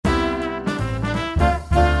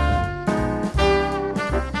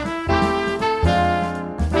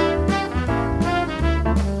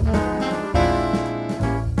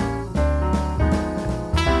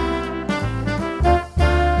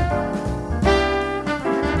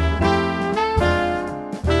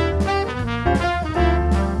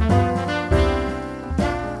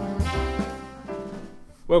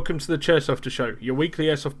Welcome to the Chairsofter Show, your weekly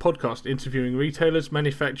Airsoft podcast interviewing retailers,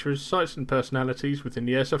 manufacturers, sites and personalities within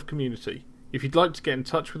the Airsoft community. If you'd like to get in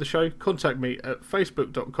touch with the show, contact me at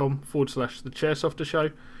facebook.com/The Chairsofter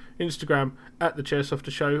Show, Instagram @The Chairsofter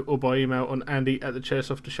Show, or by email on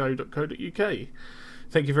andy@thechairsoftershow.co.uk.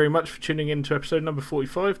 Thank you very much for tuning in to episode number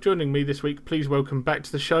 45. Joining me this week, please welcome back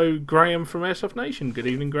to the show, Graham from Airsoft Nation. Good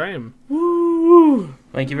evening, Graham. Woo!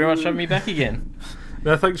 Thank you very much for having me back again.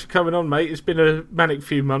 No, thanks for coming on, mate. It's been a manic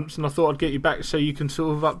few months, and I thought I'd get you back so you can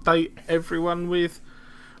sort of update everyone with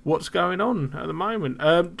what's going on at the moment.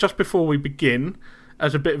 Just before we begin,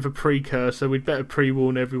 as a bit of a precursor, we'd better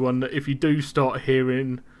pre-warn everyone that if you do start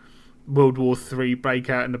hearing World War III break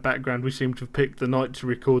out in the background, we seem to have picked the night to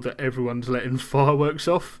record that everyone's letting fireworks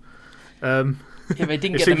off. Yeah, they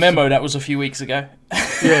didn't get the memo. That was a few weeks ago.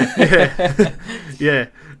 Yeah.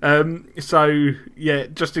 So,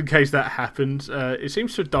 just in case that happens, it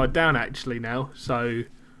seems to have died down actually now. So,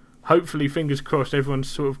 hopefully, fingers crossed, everyone's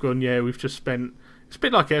sort of gone, we've just spent... It's a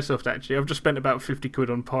bit like Airsoft actually. I've just spent about 50 quid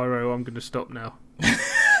on pyro. I'm going to stop now.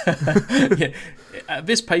 Yeah. At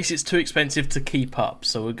this pace, it's too expensive to keep up,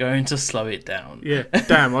 so we're going to slow it down. Yeah,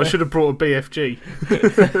 damn, I should have brought a BFG.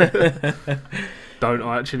 Don't,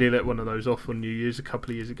 I actually let one of those off on New Year's a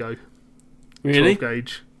couple of years ago. Really? 12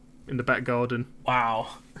 gauge in the back garden.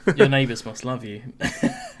 Wow. Your neighbours must love you.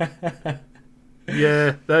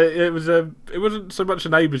 Yeah, it wasn't so much the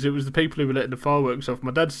neighbours, it was the people who were letting the fireworks off.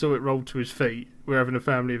 My dad saw it roll to his feet. We were having a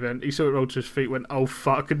family event. He saw it roll to his feet, went, oh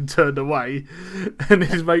fuck, and turned away. And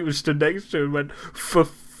his mate was stood next to him and went, for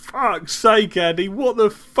fuck's sake, Andy, what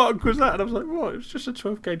the fuck was that? And I was like, what? It was just a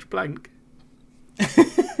 12 gauge blank.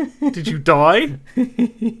 Did you die?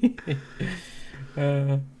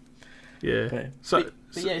 Yeah.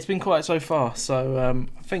 But yeah, it's been quiet so far, so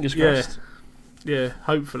fingers crossed. Yeah,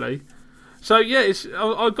 hopefully. So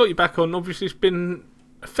I got you back on. Obviously, it's been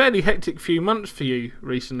a fairly hectic few months for you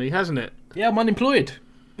recently, hasn't it? Yeah, I'm unemployed.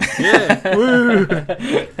 Yeah, woo!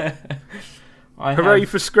 Hooray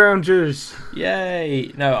for scroungers!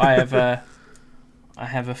 Yay! No, I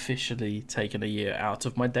have officially taken a year out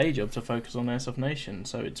of my day job to focus on Airsoft Nation.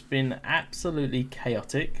 So it's been absolutely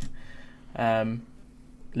chaotic.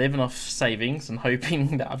 Living off savings and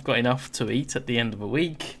hoping that I've got enough to eat at the end of a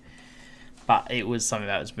week. But it was something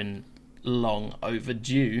that has been long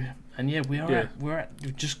overdue, and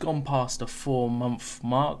we've just gone past a 4-month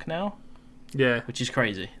mark now. Yeah, which is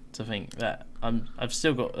crazy to think that I've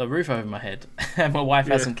still got a roof over my head and my wife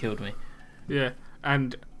hasn't killed me. Yeah,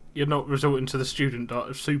 and you're not resorting to the student diet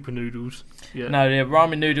of super noodles. Yeah. No,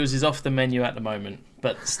 ramen noodles is off the menu at the moment,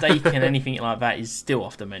 but steak and anything like that is still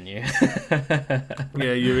off the menu.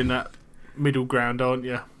 Yeah, you're in that middle ground, aren't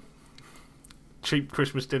you? Cheap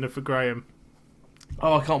Christmas dinner for Graham.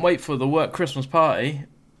 Oh, I can't wait for the work Christmas party.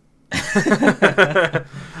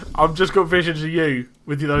 I've just got visions of you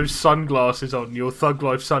with those sunglasses on, your Thug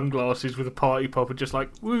Life sunglasses with a party popper, just like,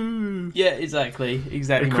 woo! Yeah, exactly.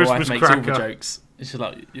 My wife makes all the jokes. It's just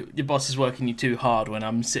like, your boss is working you too hard when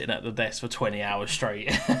I'm sitting at the desk for 20 hours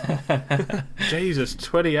straight. Jesus,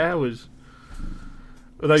 20 hours.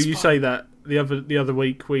 Although you say that, the other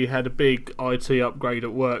week we had a big IT upgrade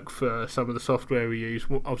at work for some of the software we use.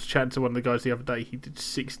 I was chatting to one of the guys the other day. He did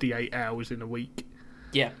 68 hours in a week.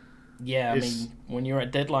 Yeah. I mean, when you're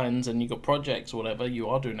at deadlines and you've got projects or whatever, you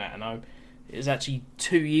are doing that. And it was actually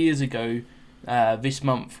 2 years ago this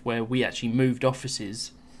month where we actually moved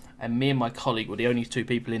offices, and me and my colleague were the only 2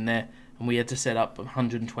 people in there, and we had to set up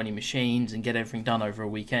 120 machines and get everything done over a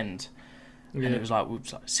weekend. Yeah. And it was like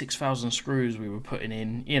 6,000 screws we were putting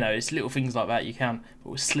in. You know, it's little things like that you can. But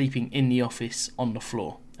we're sleeping in the office on the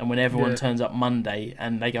floor. And when everyone turns up Monday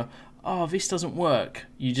and they go, oh, this doesn't work,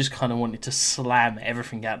 you just kind of wanted to slam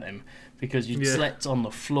everything at them because you'd slept on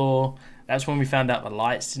the floor. That's when we found out the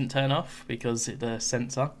lights didn't turn off because of the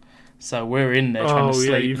sensor. So we're in there trying to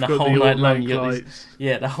sleep, and the whole night long you got these.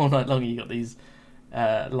 Yeah, the whole night long you got these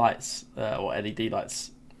lights or LED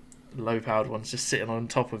lights, low-powered ones, just sitting on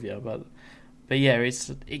top of you. But yeah,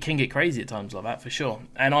 it can get crazy at times like that for sure.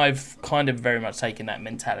 And I've kind of very much taken that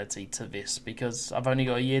mentality to this because I've only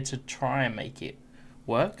got a year to try and make it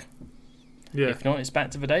work. Yeah. If not, it's back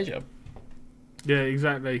to the day job. Yeah,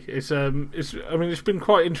 exactly. It's been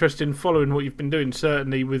quite interesting following what you've been doing,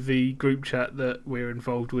 certainly with the group chat that we're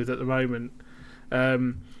involved with at the moment.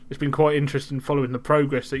 It's been quite interesting following the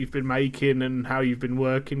progress that you've been making and how you've been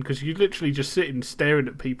working, because you're literally just sitting staring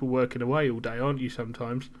at people working away all day, aren't you,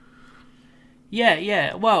 sometimes?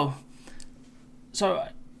 Yeah. Well, so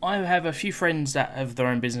I have a few friends that have their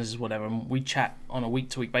own businesses, whatever, and we chat on a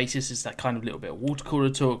week-to-week basis. It's that kind of little bit of water cooler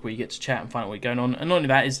talk where you get to chat and find out what's going on. And not only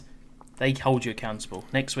that is They hold you accountable.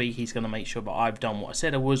 Next week, he's going to make sure that I've done what I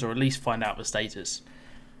said I was, or at least find out the status.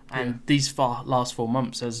 And these last 4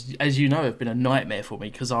 months, as you know, have been a nightmare for me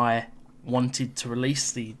because I wanted to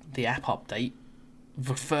release the app update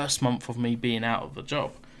the first month of me being out of the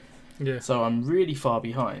job. Yeah. So I'm really far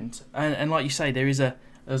behind. And like you say, there's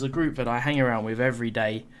a group that I hang around with every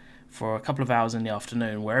day for a couple of hours in the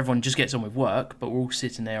afternoon where everyone just gets on with work, but we're all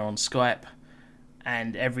sitting there on Skype.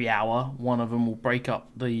 And every hour, one of them will break up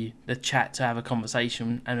the chat to have a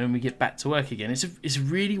conversation, and then we get back to work again. It's a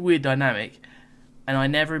really weird dynamic. And I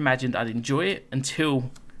never imagined I'd enjoy it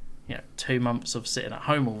until, 2 months of sitting at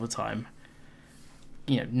home all the time,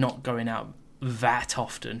 not going out that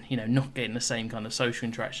often, not getting the same kind of social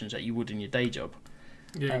interactions that you would in your day job.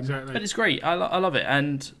 Yeah, exactly. But it's great. I love it.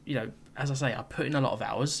 And, as I say, I put in a lot of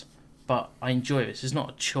hours, but I enjoy this. It's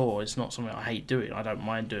not a chore. It's not something I hate doing. I don't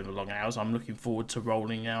mind doing the long hours. I'm looking forward to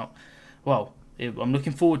rolling out. Well, I'm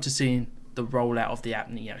looking forward to seeing the rollout of the app.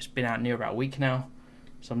 It's been out near about a week now.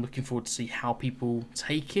 So I'm looking forward to see how people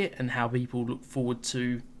take it and how people look forward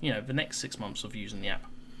to, the next 6 months of using the app.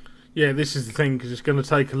 Yeah, this is the thing, because it's going to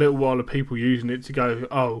take a little while of people using it to go,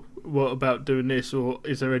 oh, what about doing this, or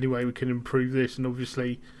is there any way we can improve this? And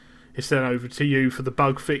obviously, it's then over to you for the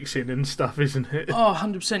bug fixing and stuff, isn't it? Oh,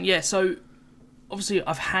 100%, yeah. So, obviously,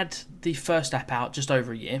 I've had the first app out just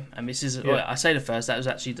over a year, and this is, well, I say the first, that was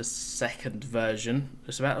actually the second version.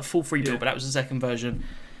 It's about a full free build, but that was the second version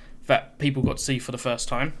that people got to see for the first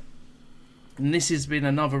time. And this has been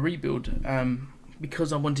another rebuild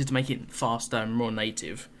because I wanted to make it faster and more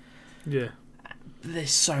native. Yeah.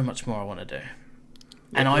 There's so much more I want to do.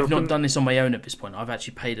 And I've not done this on my own at this point. I've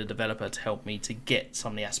actually paid a developer to help me to get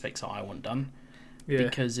some of the aspects that I want done. Yeah.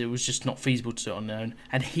 Because it was just not feasible to do it on my own.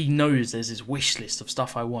 And he knows there's this wish list of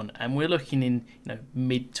stuff I want. And we're looking in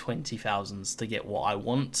mid-20,000s to get what I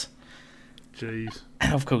want. Jeez.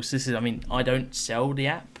 And of course, I don't sell the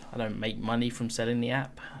app. I don't make money from selling the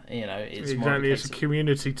app. It's exactly. It's a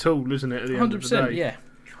community tool, isn't it? At the end of the day. 100%, yeah.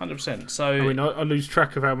 100%. So I lose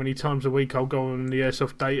track of how many times a week I'll go on the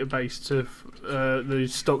Airsoft database to the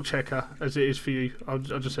stock checker, as it is for you. I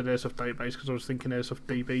just said Airsoft database because I was thinking Airsoft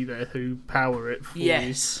DB there, who power it for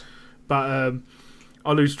you. But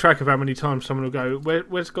I lose track of how many times someone will go,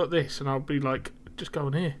 where's got this? And I'll be like, just go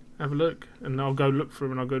on here, have a look. And I'll go look for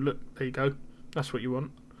them, and I'll go, look, there you go. That's what you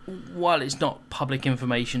want. While it's not public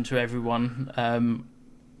information to everyone,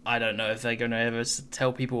 I don't know if they're going to ever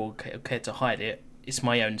tell people or care to hide it. It's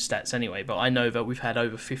my own stats anyway, but I know that we've had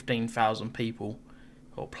over 15,000 people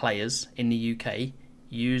or players in the UK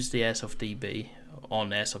use the Airsoft DB on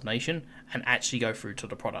Airsoft Nation and actually go through to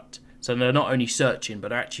the product. So they're not only searching, but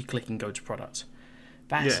they're actually clicking go to product.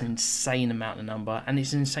 That's an insane amount of number, and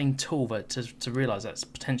it's an insane tool that to realise that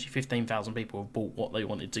potentially 15,000 people have bought what they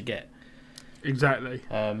wanted to get. Exactly.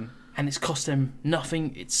 And it's cost them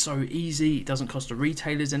nothing. It's so easy. It doesn't cost the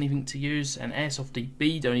retailers anything to use. And Airsoft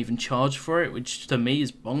DB don't even charge for it, which to me is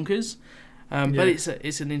bonkers. But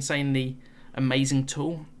it's an insanely amazing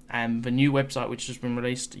tool. And the new website, which has been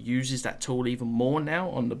released, uses that tool even more now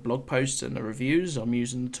on the blog posts and the reviews. I'm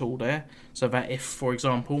using the tool there. So that if, for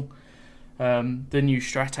example, the new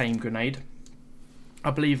Strat Aim grenade,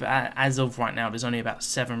 I believe as of right now, there's only about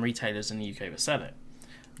 7 retailers in the UK that sell it.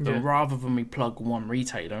 But rather than we plug one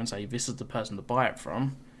retailer and say this is the person to buy it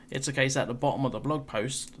from, it's a case at the bottom of the blog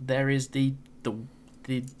post there is the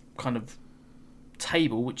kind of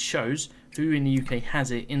table which shows who in the UK has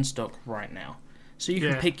it in stock right now. So you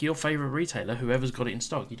can pick your favourite retailer, whoever's got it in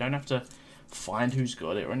stock. You don't have to find who's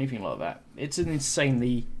got it or anything like that. It's an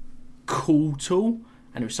insanely cool tool,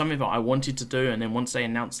 and it was something that I wanted to do. And then once they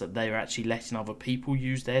announced that they were actually letting other people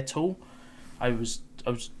use their tool, I was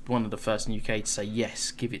one of the first in the UK to say,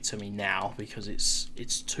 yes, give it to me now, because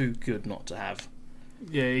it's too good not to have.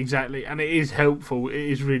 Yeah, exactly. And it is helpful. It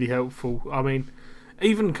is really helpful. I mean,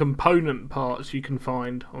 even component parts you can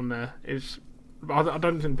find on there. I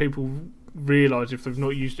don't think people realise, if they've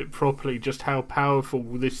not used it properly, just how powerful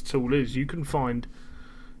this tool is. You can find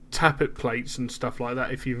tappet plates and stuff like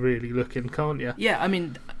that if you're really looking, can't you? Yeah, I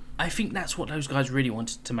mean, I think that's what those guys really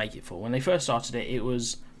wanted to make it for. When they first started it, it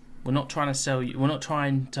was, we're not trying to sell you, we're not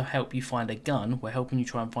trying to help you find a gun, we're helping you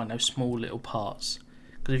try and find those small little parts.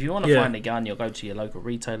 Because if you want to find a gun, you'll go to your local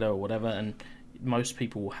retailer or whatever, and most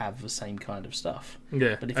people will have the same kind of stuff.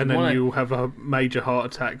 Yeah, but then you'll have a major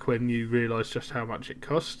heart attack when you realise just how much it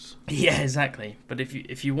costs. Yeah, exactly. But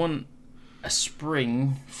if you want a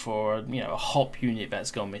spring for a hop unit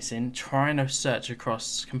that's gone missing, trying to search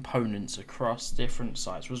across components across different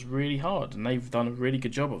sites was really hard, and they've done a really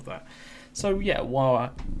good job of that. So yeah,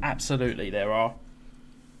 while absolutely there are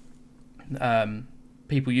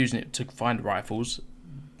people using it to find rifles,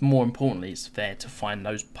 more importantly, it's there to find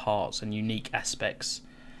those parts and unique aspects.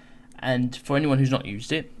 And for anyone who's not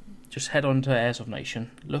used it, just head on to Airsoft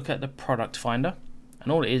Nation, look at the product finder,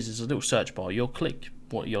 and all it is a little search bar. You'll type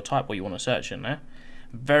what you want to search in there,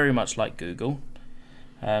 very much like Google.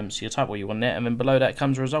 So you type what you want there, and then below that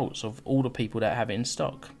comes results of all the people that have it in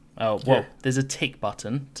stock. There's a tick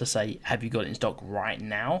button to say, have you got it in stock right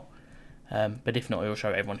now? But if not, it will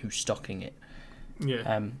show everyone who's stocking it.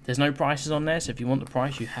 Yeah. There's no prices on there, so if you want the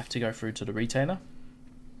price, you have to go through to the retailer.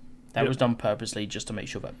 That was done purposely just to make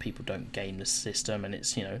sure that people don't game the system, and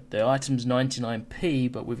it's, the item's 99p,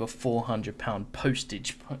 but with a £400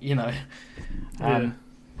 postage,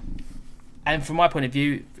 And from my point of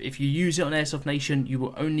view, if you use it on Airsoft Nation, you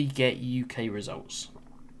will only get UK results.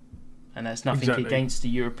 And that's nothing against the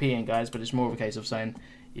European guys, but it's more of a case of saying,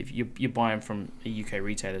 if you're buying from a UK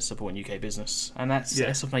retailer supporting UK business. And that's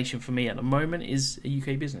Airsoft Nation for me at the moment is a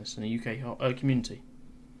UK business and a UK community.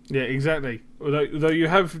 Yeah, exactly. Although you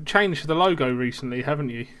have changed the logo recently, haven't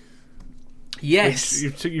you? Yes.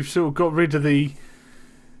 You've sort of got rid of the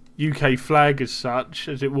UK flag as such,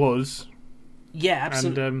 as it was. Yeah,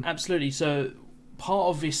 absolutely. Absolutely. So, part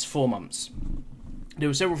of this 4 months, there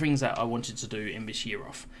were several things that I wanted to do in this year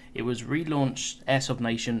off. It was relaunch Airsoft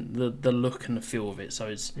Nation, the look and the feel of it. So,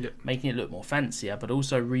 it's making it look more fancier, but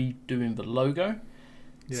also redoing the logo.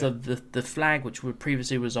 Yeah. So the flag, which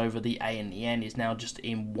previously was over the A and the N, is now just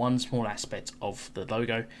in one small aspect of the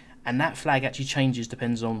logo. And that flag actually changes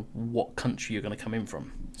depends on what country you're going to come in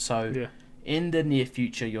from. So in the near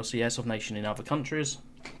future, you'll see Airsoft Nation in other countries.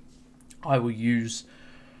 I will use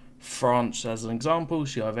France as an example.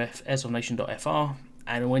 So you have airsoftnation.fr.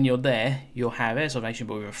 And when you're there, you'll have Airsoft Nation,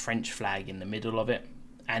 but with a French flag in the middle of it.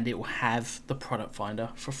 And it will have the product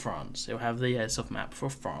finder for France. It will have the Airsoft map for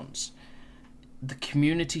France. The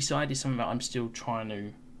community side is something that I'm still trying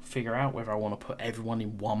to figure out, whether I want to put everyone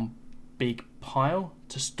in one big pile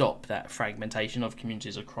to stop that fragmentation of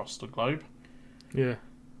communities across the globe. Yeah.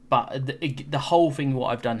 But the whole thing, what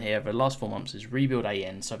I've done here over the last 4 months is rebuild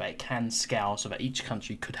AN so that it can scale, so that each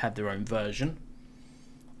country could have their own version.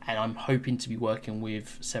 And I'm hoping to be working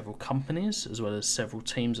with several companies as well as several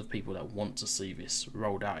teams of people that want to see this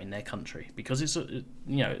rolled out in their country. Because it's,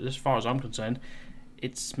 as far as I'm concerned,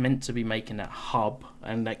 it's meant to be making that hub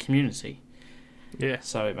and that community. Yeah.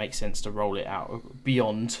 So it makes sense to roll it out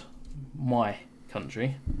beyond my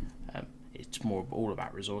country. It's more all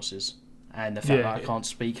about resources and the fact that I can't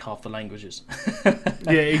speak half the languages.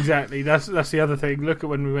 Yeah, exactly. That's the other thing. Look at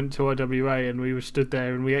when we went to IWA and we were stood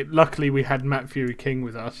there, and luckily we had Matt Fury King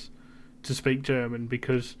with us to speak German,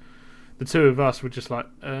 because the two of us were just like,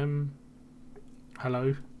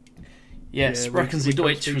 hello. Yes, Sprechen Sie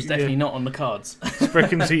Deutsch was definitely not on the cards.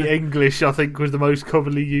 Sprechen Sie English, I think, was the most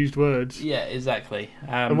commonly used words. Yeah, exactly.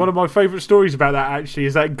 And one of my favourite stories about that, actually,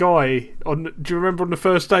 is that guy do you remember on the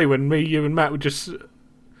first day when me, you and Matt were just...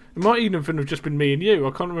 It might even have just been me and you.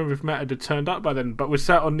 I can't remember if Matt had turned up by then, but we're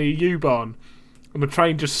sat on the U-Bahn, and the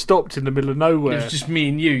train just stopped in the middle of nowhere. It was just me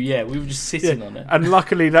and you, we were just sitting on it. And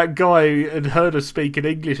luckily that guy had heard us speak in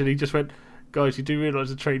English, and he just went... Guys, you do realise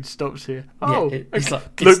the train stops here? It's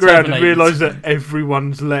like, look around and realise that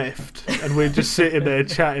everyone's left, and we're just sitting there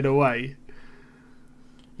chatting away.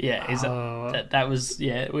 Yeah, that was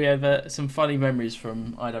we have some funny memories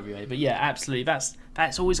from IWA, but yeah, absolutely,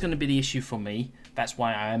 that's always going to be the issue for me. That's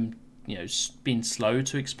why I am being slow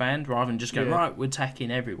to expand rather than just going right. We're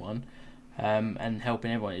attacking everyone and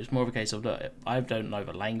helping everyone. It's more of a case of, look, I don't know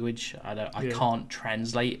the language. I can't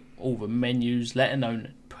translate all the menus, let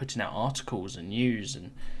alone putting out articles and news and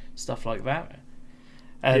stuff like that.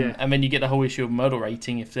 And then you get the whole issue of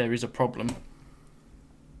moderating if there is a problem.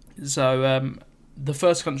 So the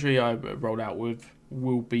first country I roll out with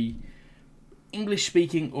will be English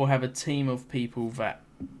speaking or have a team of people that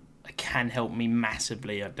can help me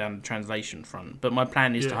massively down the translation front. But my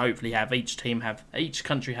plan is to hopefully have each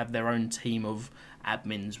country have their own team of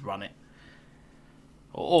admins run it,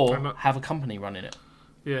 or have a company running it.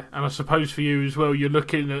 Yeah, and I suppose for you as well, you're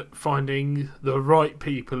looking at finding the right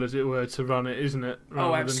people, as it were, to run it, isn't it?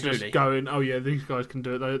 Rather absolutely. Than just going, these guys can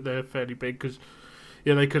do it. They're fairly big, because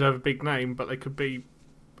they could have a big name, but they could be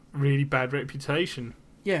really bad reputation.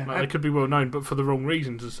 Yeah, they could be well known, but for the wrong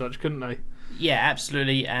reasons as such, couldn't they? Yeah,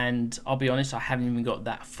 absolutely. And I'll be honest, I haven't even got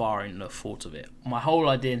that far in the thought of it. My whole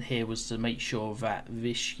idea here was to make sure that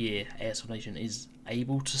this year Airsoft Nation is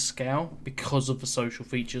able to scale because of the social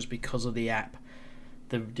features, because of the app.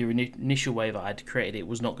 The initial way that I'd created it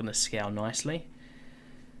was not going to scale nicely.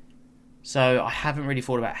 So I haven't really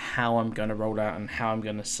thought about how I'm going to roll out and how I'm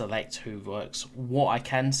going to select who works. What I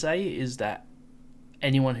can say is that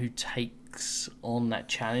anyone who takes on that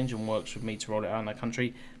challenge and works with me to roll it out in that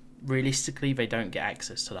country, realistically, they don't get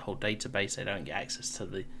access to the whole database. They don't get access to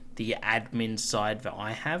the admin side that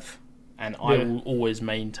I have. And I will always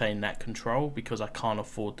maintain that control because I can't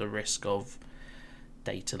afford the risk of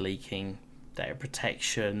data leaking, data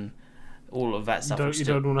protection, all of that stuff. You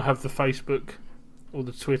don't want to have the Facebook or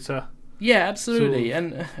the Twitter. Yeah, absolutely.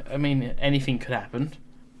 And I mean, anything could happen.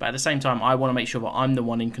 But at the same time, I want to make sure that I'm the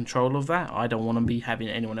one in control of that. I don't want to be having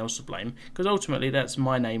anyone else to blame because ultimately that's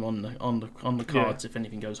my name on the cards if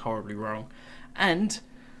anything goes horribly wrong. And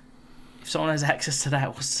if someone has access to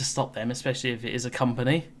that, what's to stop them? Especially if it is a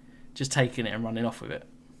company, just taking it and running off with it.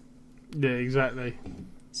 Yeah, exactly.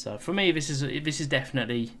 So for me, this is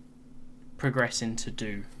definitely progressing to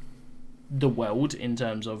do the world in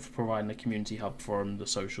terms of providing a community hub forum, the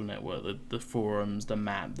social network, the forums, the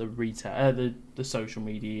map, the retail, the social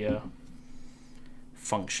media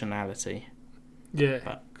functionality.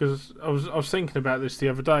 Yeah, because I was thinking about this the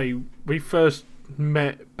other day. We first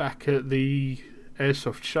met back at the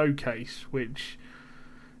Airsoft showcase, which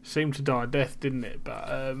seemed to die a death, didn't it? But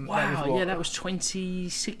wow, that was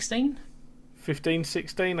 2016, 15,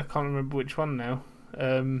 16. I can't remember which one now.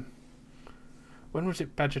 When was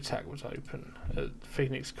it Badge Attack was open at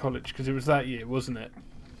Phoenix College? Because it was that year, wasn't it?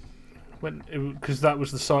 Because that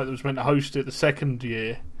was the site that was meant to host it the second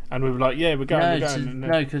year, and we were like, "Yeah, we're going."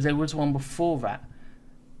 No, because there was one before that.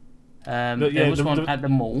 There was one at the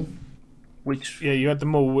mall, which you had the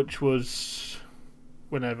mall, which was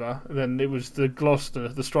whenever. And then it was the Gloucester,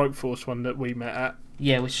 the Strike Force one that we met at.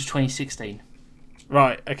 Yeah, which was 2016.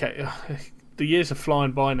 Right. Okay. The years are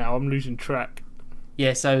flying by now. I'm losing track.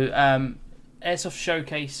 Yeah. So. Airsoft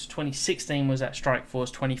Showcase 2016 was at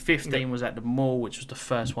Strikeforce. 2015 was at the mall, which was the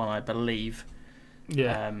first one, I believe.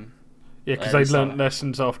 Yeah, because they learnt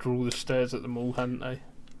lessons after all the stairs at the mall, hadn't they?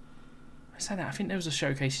 I say that. I think there was a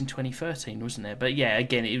showcase in 2013, wasn't there? But yeah,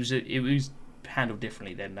 again, it was handled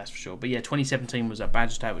differently then, that's for sure. But yeah, 2017 was at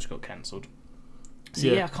Badge Attack, which got cancelled. So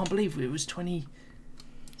yeah, I can't believe it was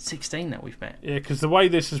 2016 that we've met. Yeah, because the way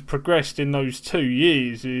this has progressed in those 2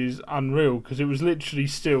 years is unreal. Because it was literally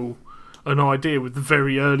still an idea with the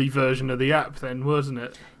very early version of the app then, wasn't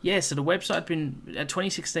it? Yeah, so the website had been at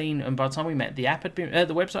 2016, and by the time we met, the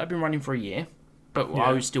website had been running for a year, but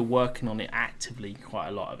I was still working on it actively quite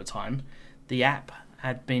a lot at the time. The app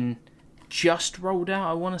had been just rolled out,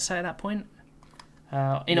 I want to say, at that point.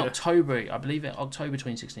 In October, I believe October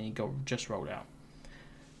 2016, it got just rolled out.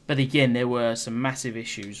 But again, there were some massive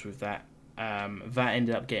issues with that. That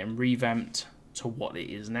ended up getting revamped to what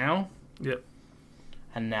it is now. Yep.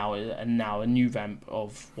 And now a new vamp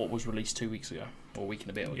of what was released 2 weeks ago, or a week and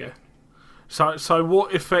a bit ago. Yeah. So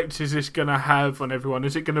what effect is this going to have on everyone?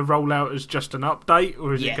 Is it going to roll out as just an update,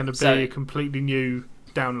 or is it going to be a completely new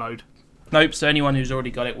download? Nope. So anyone who's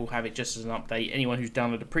already got it will have it just as an update. Anyone who's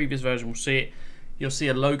downloaded the previous version will see it. You'll see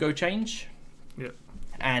a logo change. Yep.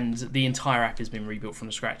 And the entire app has been rebuilt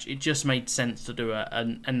from scratch. It just made sense to do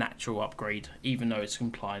a natural upgrade, even though it's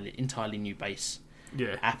an entirely new base.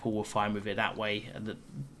 Yeah. Apple will fine with it that way.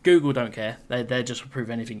 Google don't care. They just approve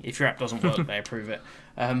anything. If your app doesn't work, they approve it.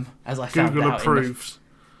 As I found Google out approves.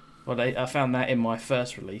 I found that in my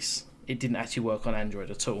first release. It didn't actually work on Android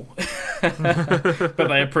at all, but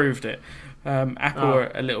they approved it. Apple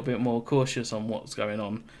are a little bit more cautious on what's going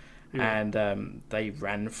on, and they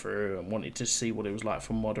ran through and wanted to see what it was like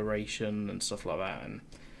for moderation and stuff like that.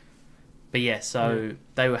 But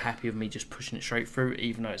they were happy with me just pushing it straight through,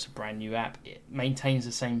 even though it's a brand new app. It maintains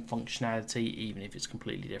the same functionality, even if it's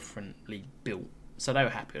completely differently built. So they were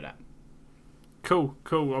happy with that. Cool.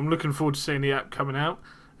 I'm looking forward to seeing the app coming out.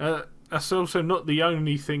 That's also not the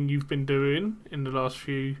only thing you've been doing in the last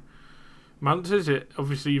few months, is it?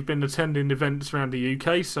 Obviously, you've been attending events around the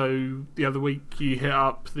UK. So the other week you hit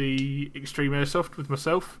up the Extreme Airsoft with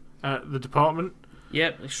myself at the department.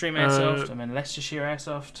 Yep, Extreme Airsoft and then Leicestershire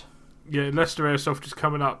Airsoft. Yeah, Leicester Airsoft is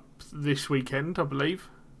coming up this weekend, I believe.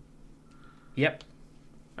 Yep.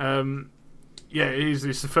 Yeah, it is.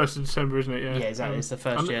 It's the 1st of December, isn't it? Yeah, exactly. It's the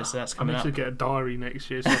first year, so that's coming up. I need to get a diary next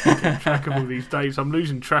year so I can keep track of all these days. I'm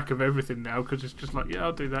losing track of everything now because it's just like,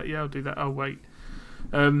 I'll do that. Oh, wait.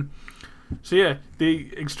 So, yeah,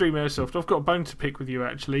 the Extreme Airsoft. I've got a bone to pick with you,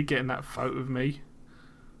 actually, getting that photo of me.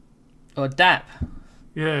 Oh, DAP.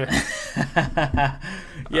 Yeah. I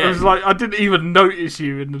was like, I didn't even notice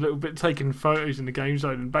you in the little bit taking photos in the game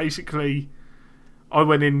zone, and basically I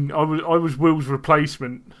went in, I was Will's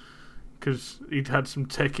replacement because he'd had some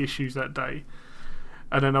tech issues that day,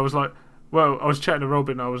 and then I was like, Well, I was chatting to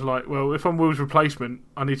Robin. I was like, well, if I'm Will's replacement,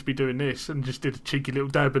 I need to be doing this, and just did a cheeky little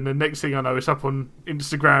dab. And the next thing I know, it's up on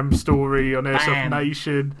Instagram story on Airsoft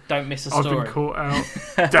Nation. Don't miss a story. I've been caught out.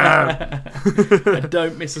 Damn.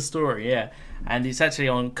 Don't miss a story. Yeah, and it's actually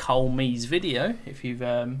on Cole Me's video. If you've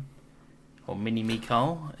or Mini Me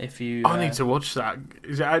Cole, if you. I need to watch that.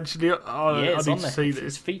 Is it actually? Yeah, I need to see this.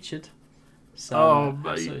 It's featured. So,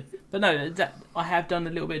 mate. But no, I have done a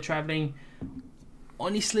little bit of travelling.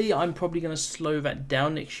 Honestly, I'm probably going to slow that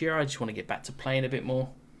down next year. I just want to get back to playing a bit more.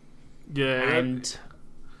 Yeah. And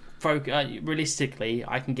realistically,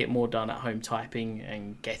 I can get more done at home typing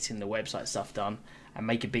and getting the website stuff done and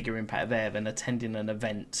make a bigger impact there than attending an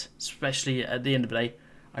event. Especially at the end of the day,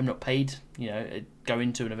 I'm not paid.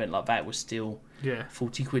 Going to an event like that was still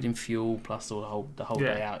 40 quid in fuel plus the whole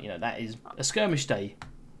day out. That is a skirmish day.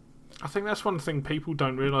 I think that's one thing people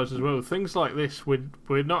don't realise as well. Things like this,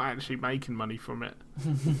 we're not actually making money from it.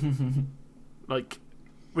 Like,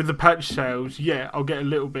 with the patch sales, I'll get a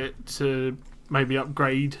little bit to maybe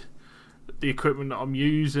upgrade the equipment that I'm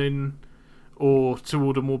using or to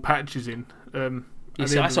order more patches in.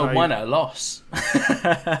 I sold mine at a loss.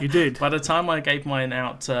 You did? By the time I gave mine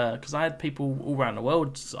out, because I had people all around the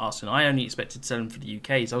world asking, I only expected to sell them for the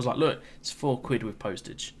UK, so I was like, look, it's 4 quid with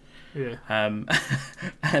postage. Yeah. And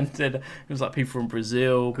then it was like people from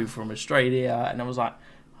Brazil, people from Australia, and I was like,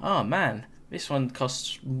 oh man, this one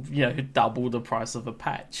costs double the price of a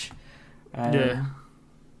patch. But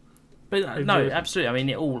no, absolutely. I mean,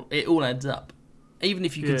 it all adds up. Even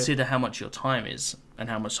if you consider how much your time is and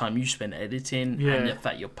how much time you spend editing, and the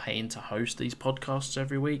fact you're paying to host these podcasts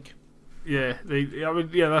every week. Yeah,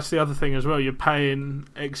 that's the other thing as well. You're paying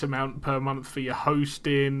X amount per month for your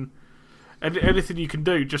hosting. And anything you can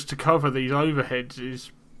do just to cover these overheads is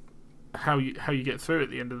how you get through at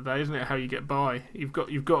the end of the day, isn't it? How you get by. You've got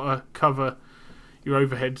to cover your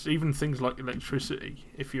overheads, even things like electricity,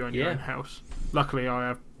 if you own your own house. Luckily, I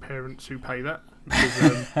have parents who pay that.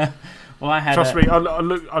 Because, well, I had. Trust me, I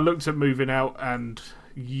looked at moving out, and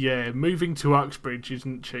moving to Uxbridge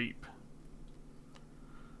isn't cheap.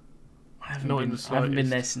 I haven't been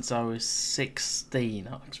there since I was 16.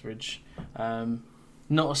 Uxbridge.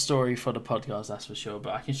 Not a story for the podcast, that's for sure,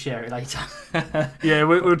 but I can share it later.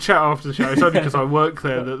 We'll chat after the show. It's only because I work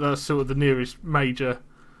there that's sort of the nearest major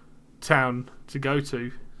town to go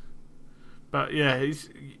to. But at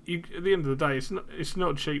the end of the day, it's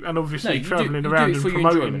not cheap, and obviously travelling around and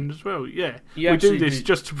promoting as well. Yeah, we do this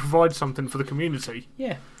just to provide something for the community.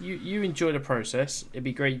 Yeah, you enjoy the process. It'd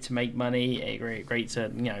be great to make money. Great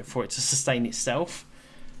to for it to sustain itself.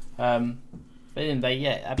 But then they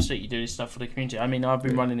absolutely do this stuff for the community. I mean, I've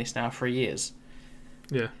been running this now 3 years.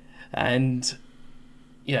 Yeah. And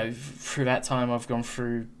through that time, I've gone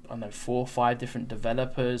through 4 or 5 different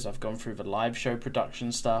developers. I've gone through the live show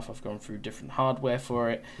production stuff. I've gone through different hardware for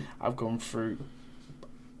it. I've gone through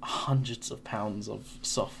hundreds of pounds of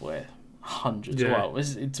software. Hundreds. Yeah. Well,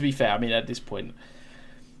 to be fair, I mean, at this point,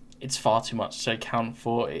 it's far too much to account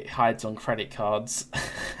for. It hides on credit cards.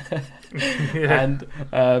 And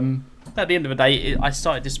at the end of the day, I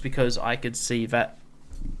started this because I could see that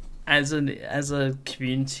as a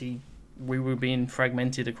community, we were being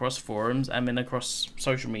fragmented across forums and then across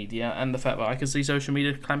social media, and the fact that I could see social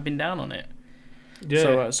media clamping down on it.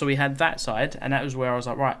 Yeah. So we had that side, and that was where I was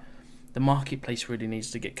like, right, the marketplace really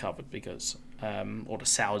needs to get covered because, or the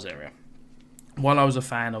sales area. While I was a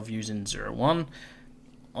fan of using 01,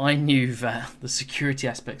 I knew that the security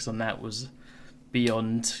aspects on that was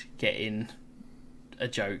beyond getting a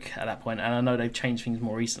joke at that point, and I know they've changed things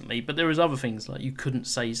more recently, but there was other things like you couldn't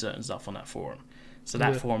say certain stuff on that forum. So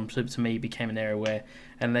that forum to me became an area where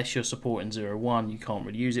unless you're supporting 01, you can't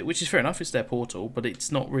really use it, which is fair enough, it's their portal, but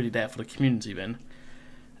it's not really there for the community then.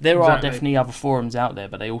 There are definitely other forums out there,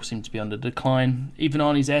 but they all seem to be under decline. Even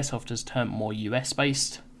Arnie's Airsoft has turned more US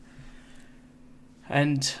based.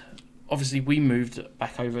 And obviously we moved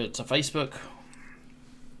back over to Facebook.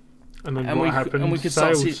 And then what happened? And we could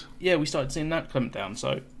Sales. we started seeing that clamp down.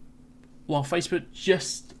 So while Facebook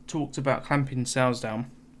just talked about clamping sales down,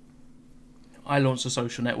 I launched a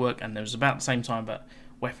social network, and there was about the same time that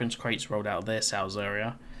Weapons Crates rolled out their sales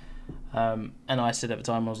area. And I said at the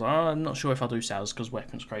time, I was like, I'm not sure if I'll do sales because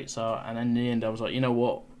Weapons Crates are. And in the end, I was like, you know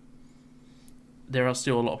what? There are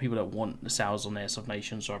still a lot of people that want the sales on Airsoft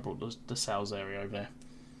Nation, so I brought the sales area over there.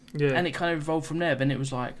 Yeah. And it kind of evolved from there. Then it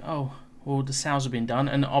was like, oh, well, the sales have been done.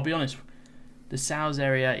 And I'll be honest, the sales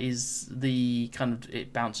area is the kind of,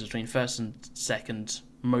 it bounces between first and second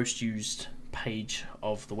most used page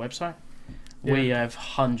of the website. Yeah. We have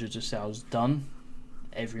hundreds of sales done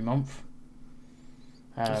every month.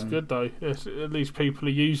 That's good though. Yes, at least people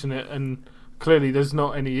are using it and clearly there's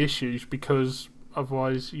not any issues because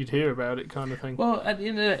otherwise you'd hear about it, kind of thing. Well, at the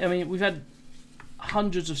end of the day, I mean, we've had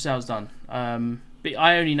hundreds of sales done. But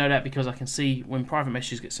I only know that because I can see when private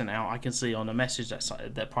messages get sent out, I can see on a message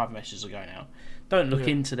that private messages are going out. Don't look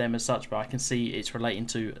into them as such, but I can see it's relating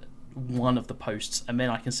to one of the posts, and then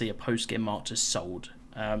I can see a post get marked as sold.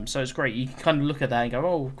 So it's great. You can kind of look at that and go,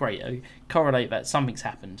 oh, great, correlate that something's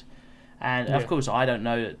happened. And of course, I don't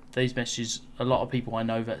know that these messages, a lot of people I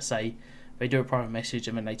know that say they do a private message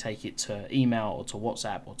and then they take it to email or to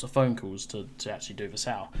WhatsApp or to phone calls to actually do the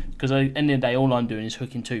sale. Because at the end of the day, all I'm doing is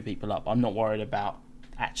hooking two people up. I'm not worried about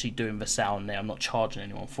actually doing the sale in there. I'm not charging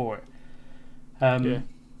anyone for it.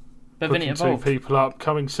 But then it evolved. Two people up,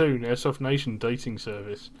 coming soon, Airsoft Nation dating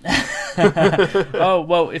service. Oh,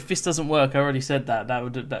 well, if this doesn't work, I already said that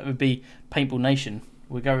would be Paintball Nation.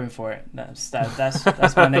 We're going for it. That's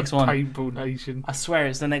my next one. Paintball Nation. I swear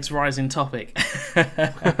it's the next rising topic.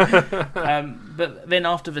 But then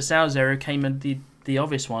after the sales era came the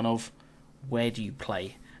obvious one of where do you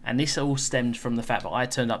play? And this all stemmed from the fact that I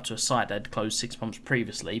turned up to a site that had closed 6 months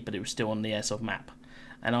previously, but it was still on the Airsoft map.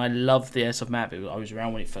 And I loved the Airsoft map. I was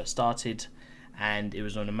around when it first started, and it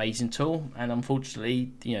was an amazing tool. And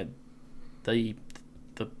unfortunately, the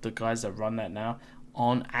guys that run that now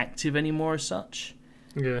aren't active anymore as such.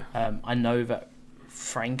 Yeah. I know that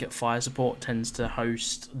Frank at Fire Support tends to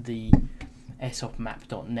host the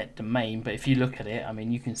airsoftmap.net domain, but if you look at it, I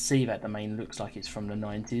mean, you can see that domain looks like it's from the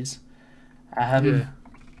 90s.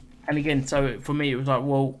 And again, so for me, it was like,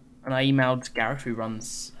 well, and I emailed Gareth, who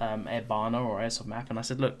runs Airbana or Airsoft Map, and I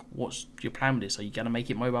said, look, what's your plan with this? Are you going to make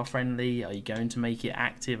it mobile friendly? Are you going to make it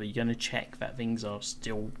active? Are you going to check that things are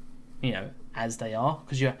still, as they are?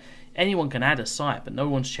 Because anyone can add a site, but no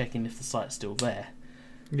one's checking if the site's still there.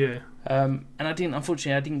 Yeah. And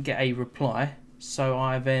unfortunately, I didn't get a reply, so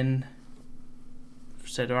I then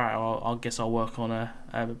said, all right, I guess I'll work on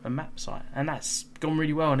a map site, and that's gone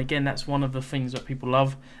really well. And again, that's one of the things that people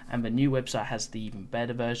love. And the new website has the even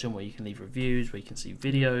better version where you can leave reviews, where you can see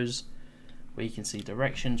videos, where you can see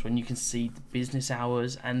directions, when you can see the business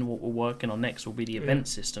hours, and what we're working on next will be the event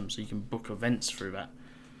system, so you can book events through that.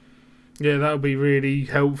 Yeah, that'll be really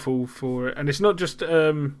helpful for it. And it's not just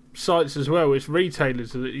sites as well, it's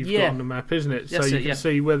retailers that you've got on the map, isn't it? So you can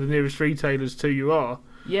see where the nearest retailers to you are.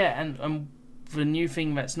 Yeah, and the new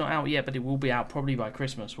thing that's not out yet, but it will be out probably by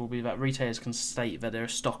Christmas, will be that retailers can state that they're a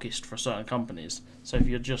stockist for certain companies. So if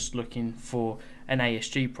you're just looking for an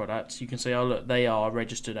ASG product, you can say, oh look, they are a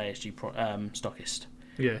registered ASG stockist.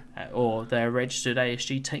 Yeah. Or they're a registered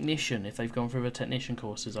ASG technician if they've gone through the technician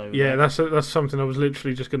courses over there. That's something I was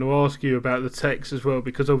literally just going to ask you about, the techs as well,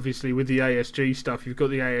 because obviously with the ASG stuff, you've got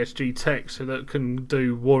the ASG techs so that can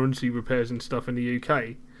do warranty repairs and stuff in the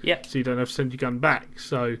UK. Yep. So you don't have to send your gun back.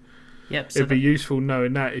 So yep. It'd be useful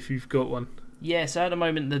knowing that if you've got one. Yeah, so at the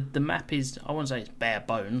moment the map is, I won't say it's bare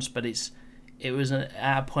bones, but it was at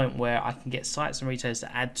a point where I can get sites and retailers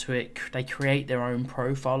to add to it. They create their own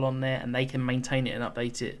profile on there, and they can maintain it and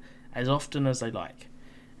update it as often as they like.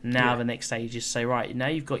 Now the next stage is say, right, now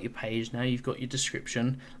you've got your page, now you've got your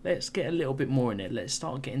description, let's get a little bit more in it. Let's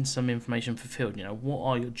start getting some information fulfilled. What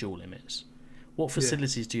are your dual limits? What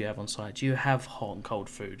facilities do you have on site? Do you have hot and cold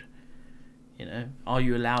food? Are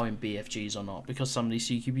you allowing BFGs or not? Because some of these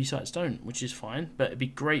CQB sites don't, which is fine. But it'd be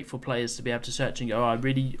great for players to be able to search and go,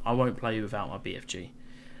 I won't play without my BFG.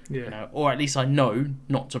 Yeah. Or at least I know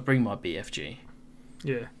not to bring my BFG.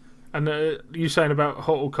 Yeah. And you saying about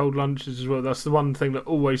hot or cold lunches as well, that's the one thing that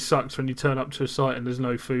always sucks when you turn up to a site and there's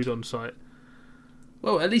no food on site.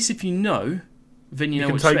 Well, at least if you know, then you know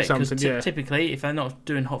what to expect. Because typically, if they're not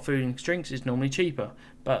doing hot food and drinks, it's normally cheaper.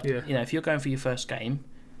 But, if you're going for your first game,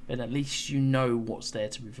 then at least you know what's there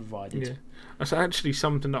to be provided. Yeah. That's actually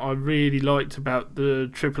something that I really liked about the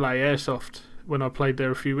AAA Airsoft when I played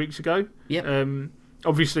there a few weeks ago. Yep.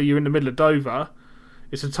 Obviously, you're in the middle of Dover.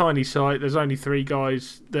 It's a tiny site. There's only 3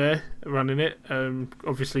 guys there running it.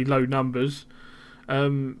 Obviously, low numbers.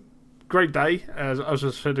 Great day, as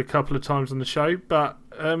I've said a couple of times on the show. But,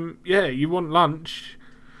 you want lunch.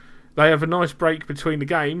 They have a nice break between the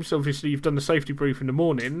games. Obviously, you've done the safety brief in the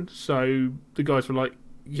morning. So the guys were like,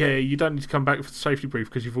 you don't need to come back for the safety brief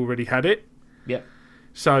because you've already had it. Yep.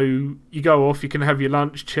 So you go off, you can have your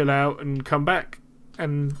lunch, chill out, and come back.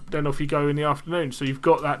 And then off you go in the afternoon. So you've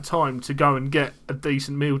got that time to go and get a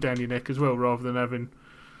decent meal down your neck as well, rather than having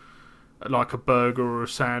like a burger or a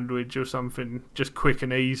sandwich or something just quick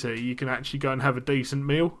and easy. You can actually go and have a decent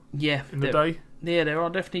meal in the day. Yeah, there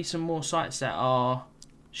are definitely some more sites that are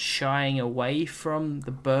shying away from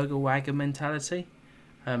the burger wagon mentality.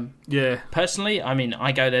 Personally, I mean,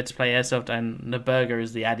 I go there to play Airsoft, and the burger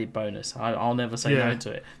is the added bonus. I'll never say no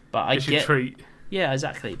to it. But it's a treat. Yeah,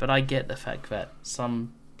 exactly. But I get the fact that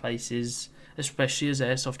some places, especially as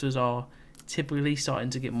Airsofters, are typically starting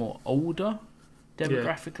to get more older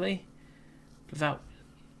demographically. Without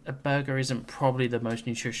a burger isn't probably the most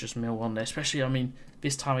nutritious meal on there. Especially, I mean,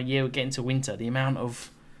 this time of year, we're getting to winter. The amount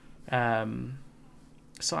of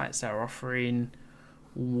sites that are offering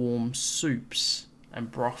warm soups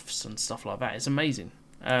and broths and stuff like that is amazing.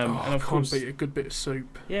 And of course, beat a good bit of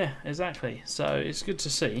soup. Yeah, exactly. So it's good to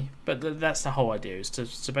see. But that's the whole idea, is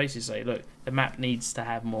to basically say, look, the map needs to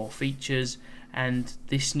have more features, and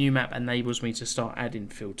this new map enables me to start adding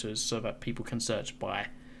filters so that people can search by,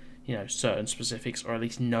 certain specifics, or at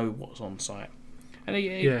least know what's on site. And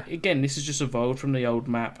again, this has just evolved from the old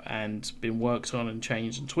map and been worked on and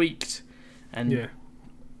changed and tweaked, and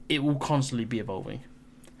it will constantly be evolving.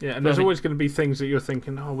 Yeah, and there's always going to be things that you're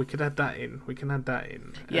thinking, we could add that in,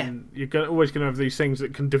 Yeah. And you're always going to have these things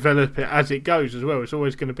that can develop it as it goes as well. It's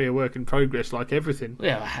always going to be a work in progress, like everything.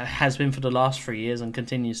 Yeah, it has been for the last 3 years and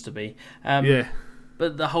continues to be.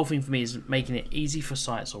 But the whole thing for me is making it easy for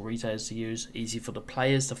sites or retailers to use, easy for the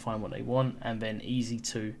players to find what they want, and then easy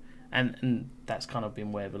to... And that's kind of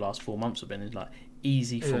been where the last 4 months have been, is like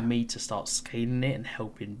easy for me to start scaling it and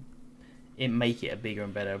helping it make it a bigger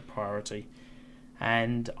and better priority.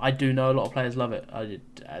 And I do know a lot of players love it.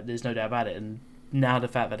 There's no doubt about it. And now the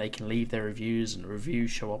fact that they can leave their reviews, and the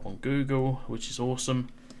reviews show up on Google, which is awesome,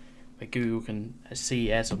 that Google can see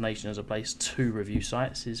Airsoft Nation as a place to review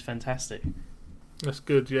sites, is fantastic. That's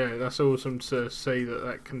good, yeah. That's awesome to see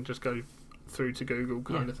that can just go through to Google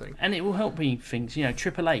kind of thing. And it will help me things.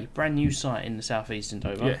 AAA, brand new site in the southeast in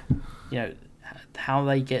Dover. Yeah. How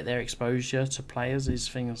they get their exposure to players is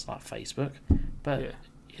things like Facebook. But...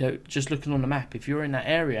 just looking on the map, if you're in that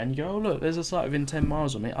area and you go, look, there's a site within 10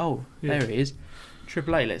 miles of me. There it is.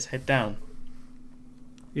 AAA, let's head down.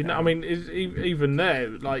 I mean, even there,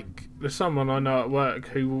 like, there's someone I know at work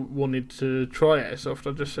who wanted to try Airsoft.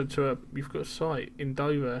 I just said to her, you've got a site in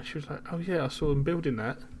Dover. She was like, oh yeah, I saw them building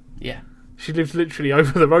that. Yeah. She lives literally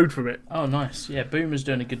over the road from it. Oh, nice. Yeah, Boomer's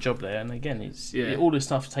doing a good job there. And again, all this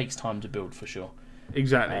stuff takes time to build, for sure.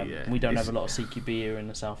 Exactly, We don't have a lot of CQB here in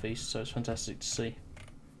the southeast, so it's fantastic to see.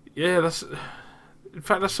 Yeah, in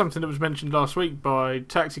fact, that's something that was mentioned last week by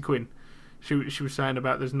Taxi Quinn. She was saying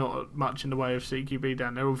about there's not much in the way of CQB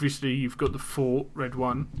down there. Obviously, you've got the Fort Red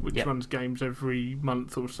One, which runs games every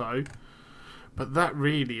month or so, but that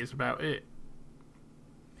really is about it.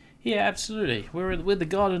 Yeah, absolutely. We're the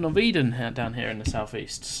Garden of Eden down here in the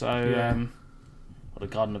southeast. So, or the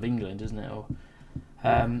Garden of England, isn't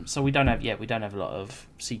it? So we don't have a lot of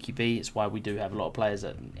CQB. It's why we do have a lot of players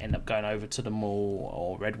that end up going over to the mall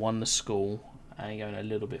or Red One, the school, and going a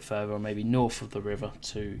little bit further, or maybe north of the river,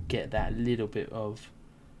 to get that little bit of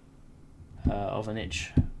an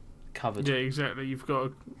itch covered. Yeah, exactly. You've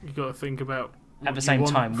got to think about. At the same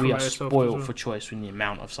time, we are spoiled for choice in the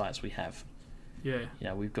amount of sites we have.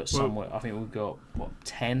 Yeah. We've got somewhere. I think we've got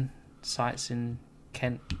 10 sites in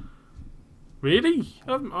Kent. Really?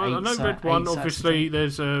 I know Red One. Obviously,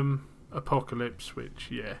 there's Apocalypse,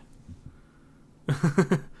 which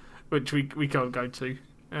which we can't go to.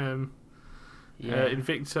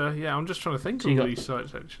 Invicta. Yeah, I'm just trying to think of all these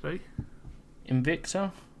sites actually.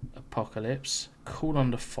 Invicta, Apocalypse, Call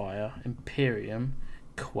Under Fire, Imperium,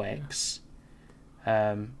 Quex.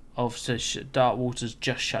 Obviously, Darkwater's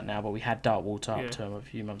just shut now, but we had Darkwater up to a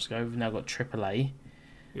few months ago. We've now got AAA.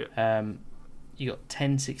 Yeah. You got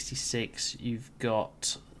 1066. You've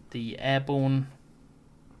got the Airborne.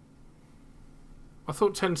 I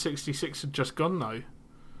thought 1066 had just gone though.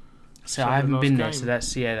 So I haven't been there, so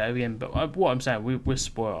that's again. But what I'm saying, we're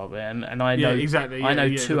spoiled of it, and I know exactly. I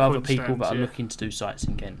know two other people that are looking to do sites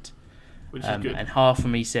in Kent, which is good. And half of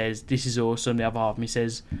me says this is awesome. The other half of me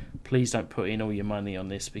says, please don't put in all your money on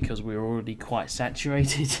this because we're already quite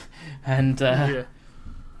saturated, and I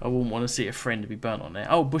wouldn't want to see a friend be burnt on there.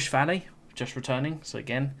 Oh, Bush Valley. Just returning, so you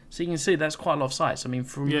can see that's quite a lot of sites. I mean,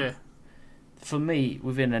 for me,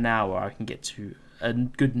 within an hour, I can get to a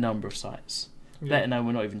good number of sites. Let alone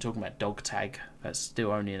we're not even talking about dog tag. That's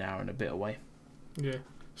still only an hour and a bit away. Yeah.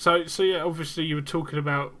 So obviously you were talking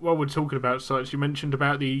about, while we're talking about sites, you mentioned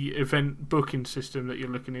about the event booking system that you're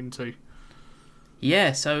looking into.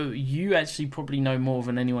 Yeah, so you actually probably know more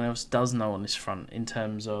than anyone else does know on this front in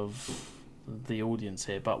terms of the audience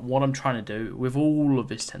here. But what I'm trying to do with all of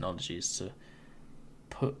this technology is to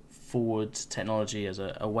put forward technology as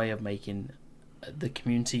a way of making the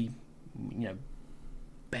community,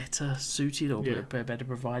 better suited or better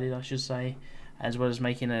provided, I should say. as well as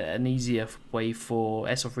making an easier way for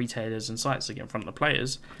Airsoft retailers and sites to get in front of the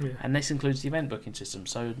players. Yeah. And this includes the event booking system.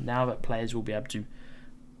 So now that players will be able to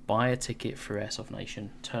buy a ticket through Airsoft Nation,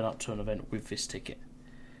 turn up to an event with this ticket,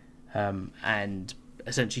 and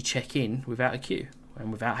essentially check in without a queue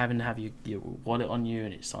and without having to have your wallet on you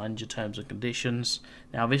and it signs your terms and conditions.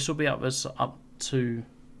 Now this will be up to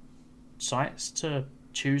sites to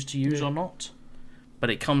choose to use or not, but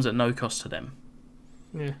it comes at no cost to them.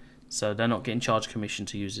 Yeah. So they're not getting charged commission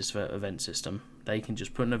to use this event system. They can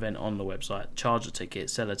just put an event on the website, charge a ticket,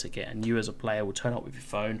 sell a ticket, and you as a player will turn up with your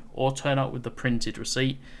phone or turn up with the printed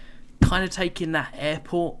receipt. Kind of taking that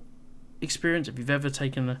airport experience. If you've ever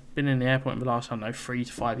been in the airport in the last, 3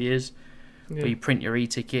 to 5 years, where you print your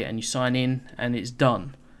e-ticket and you sign in and it's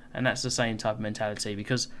done. And that's the same type of mentality,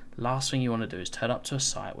 because last thing you want to do is turn up to a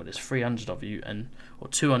site where there's 300 of you or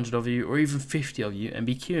 200 of you or even 50 of you and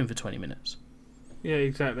be queuing for 20 minutes. Yeah,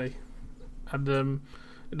 exactly. And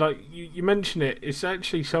like you mention it, it's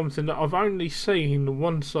actually something that I've only seen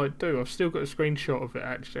one site do. I've still got a screenshot of it,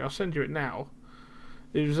 actually. I'll send you it now.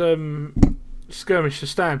 It was Skirmish to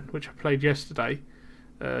Stan, which I played yesterday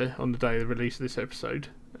on the day of the release of this episode.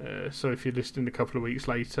 So if you're listening a couple of weeks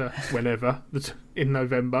later, whenever, in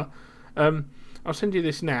November, I'll send you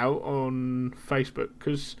this now on Facebook,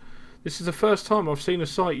 because this is the first time I've seen a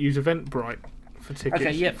site use Eventbrite for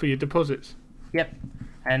tickets for your deposits. Yep,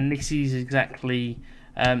 and this is exactly...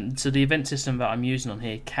 so the event system that I'm using on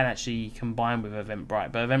here can actually combine with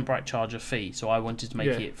Eventbrite, but Eventbrite charge a fee, so I wanted to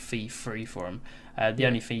make it fee-free for them. The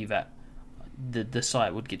only fee that the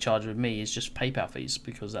site would get charged with me is just PayPal fees,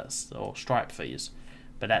 because or Stripe fees,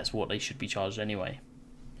 but that's what they should be charged anyway.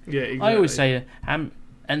 Yeah, exactly. I always say,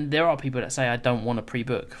 and there are people that say I don't want to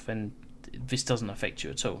pre-book, then this doesn't affect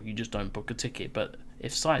you at all. You just don't book a ticket. But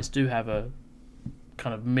if sites do have a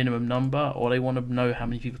kind of minimum number, or they want to know how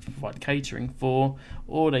many people to provide catering for,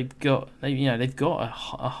 or they've got a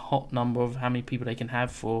hot number of how many people they can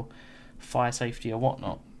have for fire safety or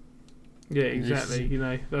whatnot. Yeah, exactly.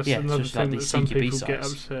 That's another thing that some people get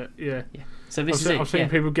upset. Yeah. So I've seen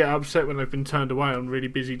people get upset when they've been turned away on really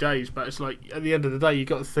busy days, but it's like, at the end of the day, you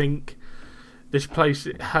got to think this place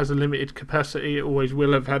has a limited capacity. It always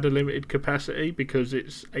will have had a limited capacity because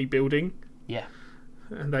it's a building. Yeah.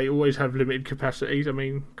 And they always have limited capacities. I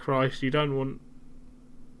mean, Christ, you don't want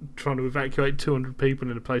trying to evacuate 200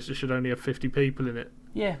 people in a place that should only have 50 people in it.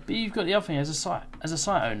 Yeah, but you've got the other thing, as a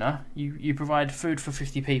site owner, you provide food for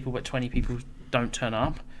 50 people, but 20 people don't turn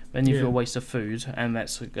up. Then you've got a waste of food, and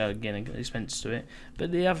that's again an expense to it.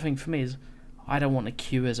 But the other thing for me is, I don't want to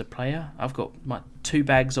queue as a player. I've got my 2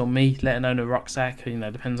 bags on me, let alone a rucksack.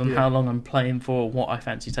 Depends on how long I'm playing for, or what I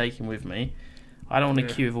fancy taking with me. I don't want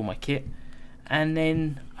to queue with all my kit. And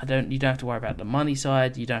then you don't have to worry about the money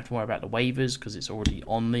side. You don't have to worry about the waivers, because it's already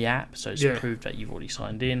on the app, so it's proved that you've already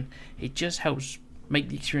signed in. It just helps make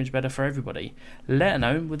the experience better for everybody. Let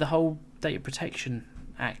alone with the whole Data Protection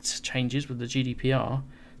Act changes with the GDPR,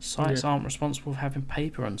 sites aren't responsible for having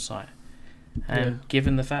paper on site. And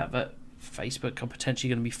given the fact that Facebook are potentially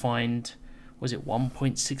going to be fined, was it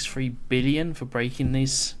 1.63 billion for breaking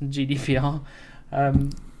this GDPR?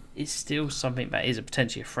 It's still something that is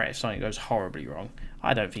potentially a threat if something goes horribly wrong.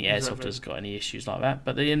 I don't think Airsoft has got any issues like that,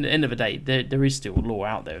 but at the end of the day, there is still a law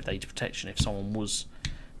out there of data protection if someone was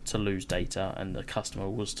to lose data and the customer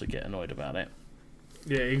was to get annoyed about it.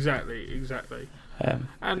 Yeah, exactly.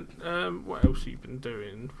 And what else have you been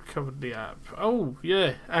doing? We covered the app. Oh,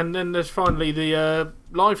 yeah. And then there's finally the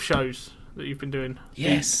live shows that you've been doing.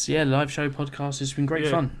 Yes, live show podcast has been great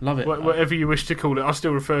fun. Love it. Whatever you wish to call it. I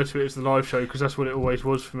still refer to it as the live show because that's what it always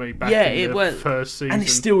was for me back in the first season. And it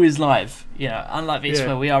still is live. Unlike this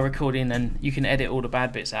where we are recording and you can edit all the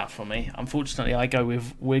bad bits out for me. Unfortunately, I go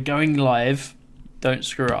with, we're going live, don't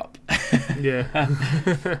screw up. Yes,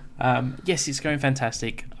 it's going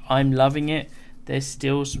fantastic. I'm loving it. There's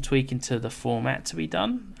still some tweaking to the format to be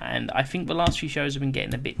done, and I think the last few shows have been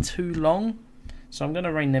getting a bit too long, so I'm going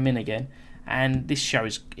to rein them in again. And this show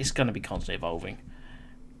it's going to be constantly evolving.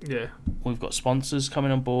 Yeah, we've got sponsors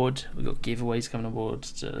coming on board. We've got giveaways coming on board,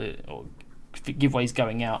 or giveaways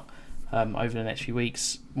going out over the next few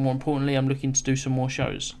weeks. More importantly, I'm looking to do some more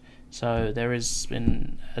shows. So there has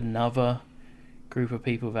been another group of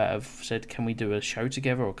people that have said, can we do a show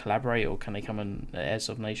together or collaborate, or can they come on the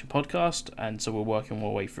Airsoft Nation podcast? And so we're working our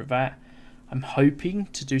way through that. I'm hoping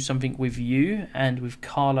to do something with you and with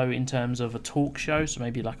Carlo in terms of a talk show, so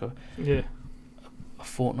maybe like a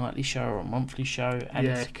fortnightly show or a monthly show.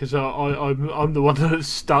 And because I'm the one that's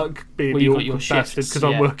stuck being the awkward bastard because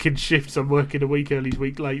I'm working shifts. I'm working a week early,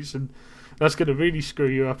 week late, and that's going to really screw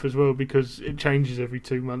you up as well because it changes every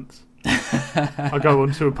 2 months. I go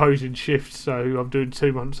on to opposing shifts, so I'm doing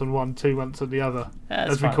 2 months on one, 2 months on the other.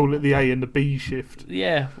 That's as we call it, the A and the B shift.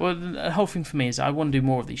 Yeah, well, the whole thing for me is I want to do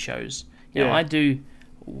more of these shows. You know, I do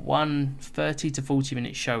one 30 to 40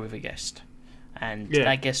 minute show with a guest. And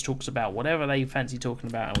that guest talks about whatever they fancy talking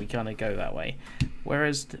about, and we kind of go that way.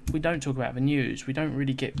 Whereas we don't talk about the news. We don't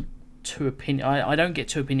really get too I don't get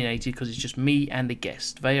too opinionated because it's just me and the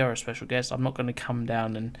guest. They are a special guest. I'm not going to come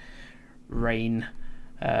down and rain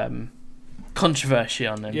controversy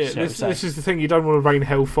on them. Yeah, this is the thing. You don't want to rain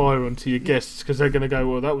hellfire onto your guests because they're going to go,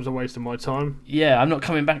 well, that was a waste of my time. Yeah, I'm not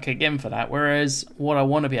coming back again for that. Whereas what I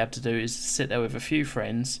want to be able to do is sit there with a few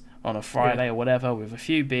friends on a Friday or whatever with a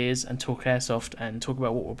few beers and talk Airsoft and talk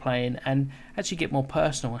about what we're playing and actually get more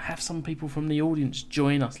personal and have some people from the audience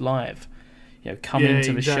join us live. You know, come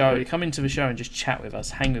into the show and just chat with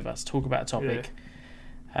us, hang with us, talk about a topic.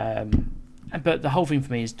 But the whole thing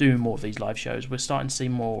for me is doing more of these live shows. We're starting to see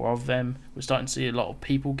more of them. We're starting to see a lot of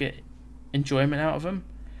people get enjoyment out of them.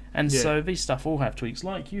 And so these stuff all have tweaks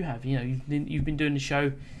like you have. You know, you've been doing the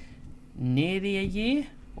show nearly a year?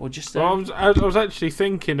 Or just well, I was actually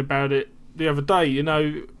thinking about it the other day. You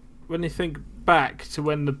know, when you think back to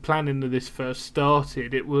when the planning of this first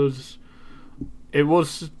started, it was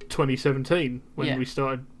 2017 when we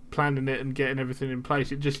started planning it and getting everything in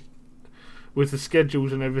place. It just, with the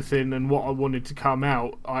schedules and everything and what I wanted to come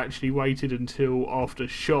out, I actually waited until after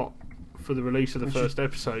SHOT for the release of the first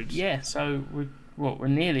episodes. Yeah, so we're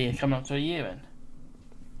nearly coming up to a year then.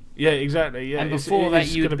 Yeah, exactly. Yeah, and before that,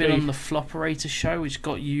 you had been on the Floperator show, which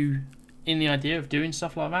got you in the idea of doing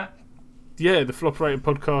stuff like that. Yeah, the Floperator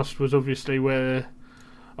podcast was obviously where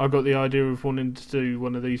I got the idea of wanting to do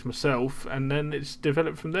one of these myself, and then it's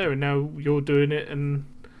developed from there. And now you're doing it, and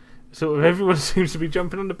sort of everyone seems to be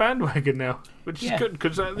jumping on the bandwagon now, which is good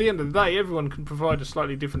because at the end of the day, everyone can provide a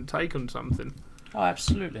slightly different take on something. Oh,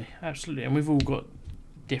 absolutely, and we've all got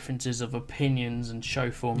differences of opinions and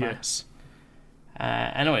show formats.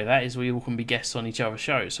 Anyway, that is we all can be guests on each other's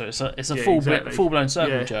shows, so it's a full-blown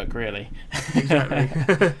circle jerk, really. Exactly.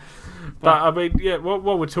 But I mean,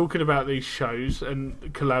 while we're talking about these shows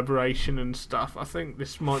and collaboration and stuff, I think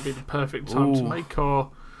this might be the perfect time to make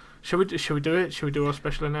our. Shall we do it? Shall we do our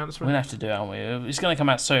special announcement? We're gonna have to do it, aren't we? It's gonna come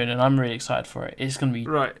out soon, and I'm really excited for it. It's gonna be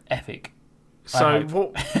epic. So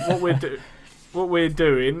what we're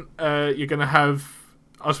doing, you're gonna have.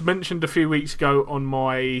 I was mentioned a few weeks ago on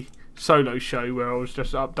my solo show where I was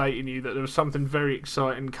just updating you that there was something very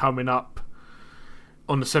exciting coming up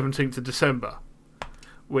on the 17th of December,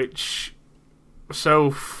 which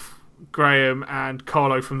myself, Graham and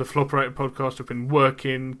Carlo from the Floperator podcast have been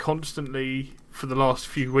working constantly for the last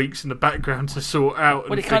few weeks in the background to sort out.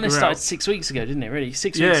 Well, it kind of started 6 weeks ago, didn't it, really?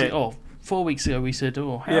 6 weeks ago, 4 weeks ago we said,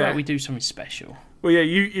 how about we do something special? Well, yeah,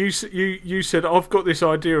 you said, I've got this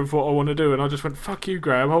idea of what I want to do, and I just went, fuck you,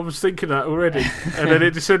 Graham, I was thinking that already. And then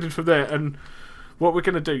it descended from there. And what we're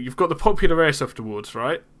going to do, you've got the Popular Airsoft Awards,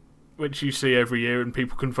 right? Which you see every year and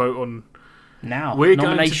people can vote on. Now.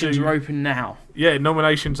 Nominations are open now. Yeah,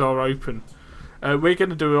 nominations are open. We're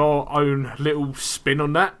going to do our own little spin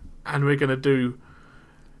on that, and we're going to do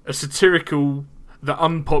a satirical, the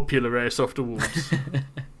Unpopular Airsoft Awards.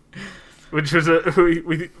 Which was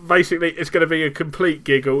we basically, it's going to be a complete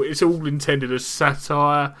giggle. It's all intended as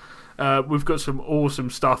satire. We've got some awesome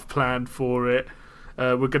stuff planned for it.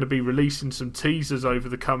 We're going to be releasing some teasers over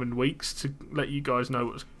the coming weeks to let you guys know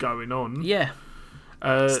what's going on. Yeah.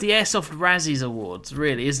 It's the Airsoft Razzies Awards,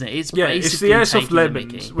 really, isn't it? It's the Airsoft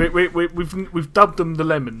Lemons. We've dubbed them the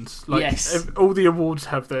Lemons. All the awards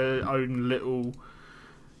have their own little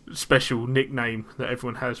special nickname that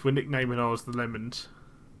everyone has. We're nicknaming ours the Lemons.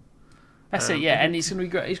 That's it, yeah, and it's going to be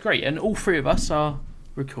great. It's great, and all three of us are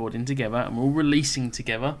recording together, and we're all releasing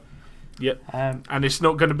together. Yep. And it's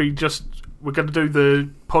not going to be just. We're going to do the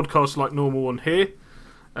podcast like normal on here,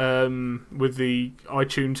 with the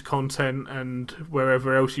iTunes content and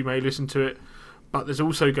wherever else you may listen to it. But there's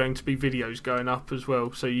also going to be videos going up as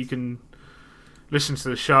well, so you can listen to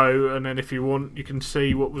the show, and then if you want, you can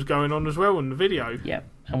see what was going on as well in the video. Yep.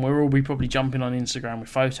 And we'll all be probably jumping on Instagram with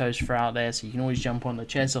photos throughout there, so you can always jump on the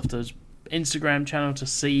Chairsofters Instagram channel to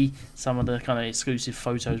see some of the kind of exclusive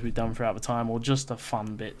photos we've done throughout the time, or just the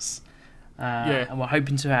fun bits. And we're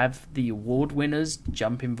hoping to have the award winners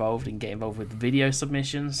jump involved and get involved with video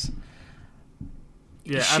submissions.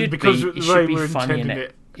 Yeah, and because the way we're intending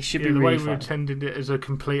it, it should be really fun. The way we're intending it as a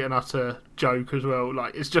complete and utter joke as well.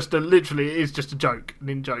 Like, it's just literally it is just a joke, an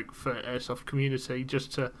in-joke for Airsoft community,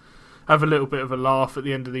 just to have a little bit of a laugh at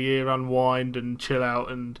the end of the year, unwind and chill out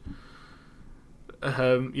and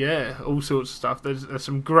Yeah, all sorts of stuff. There's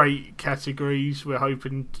some great categories. We're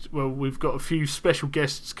hoping. We've got a few special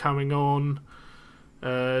guests coming on.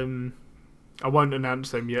 I won't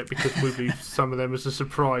announce them yet because we'll leave some of them as a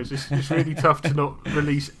surprise. It's really tough to not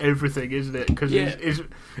release everything, isn't it? Because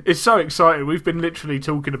it's so exciting. We've been literally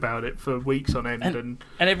talking about it for weeks on end. And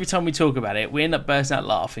every time we talk about it, we end up bursting out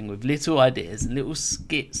laughing with little ideas and little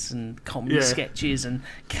skits and comedy sketches. And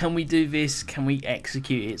can we do this? Can we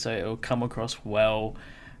execute it so it'll come across well?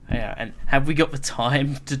 Yeah, and have we got the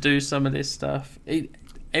time to do some of this stuff?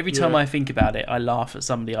 Every time I think about it, I laugh at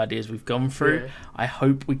some of the ideas we've gone through. Yeah. I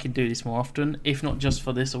hope we can do this more often, if not just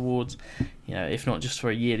for this awards, if not just for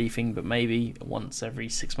a yearly thing, but maybe once every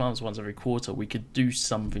 6 months, once every quarter, we could do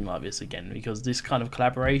something like this again, because this kind of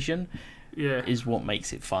collaboration is what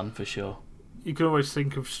makes it fun for sure. You can always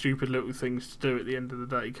think of stupid little things to do at the end of the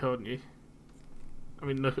day, can't you? I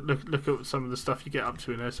mean, look at some of the stuff you get up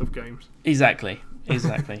to in Airsoft games. Exactly.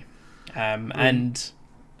 And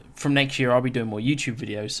from next year, I'll be doing more YouTube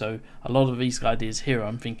videos, so a lot of these ideas here,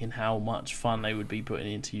 I'm thinking how much fun they would be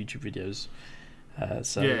putting into YouTube videos.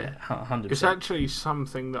 100%. It's actually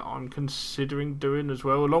something that I'm considering doing as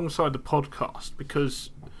well, alongside the podcast,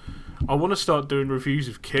 because I want to start doing reviews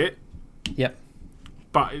of kit. Yep.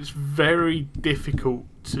 But it's very difficult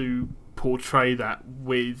to portray that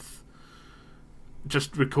with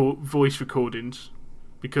just voice recordings,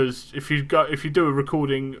 because if you do a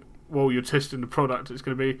recording while you're testing the product, it's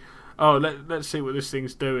going to be, let's see what this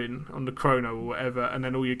thing's doing on the chrono or whatever, and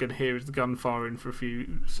then all you're going to hear is the gun firing for a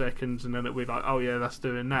few seconds, and then it'll be like, oh yeah, that's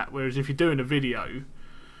doing that. Whereas if you're doing a video,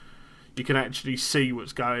 you can actually see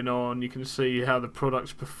what's going on, you can see how the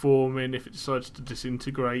product's performing. If it decides to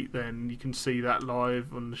disintegrate, then you can see that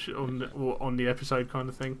live on the episode kind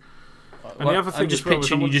of thing. And the other thing, I'm just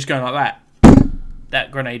picturing you just going like that.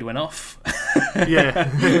 That grenade went off.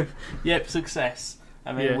 Yeah. Yep, success.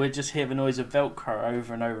 I mean, we're just hearing the noise of Velcro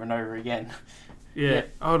over and over and over again. Yeah.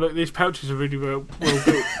 Oh, look, these pouches are really well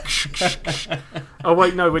built. Oh,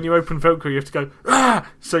 wait, no, when you open Velcro, you have to go,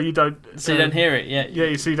 ah! So you don't... So you don't hear it, yeah.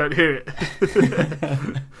 Yeah, so you don't hear it.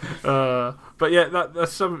 But yeah,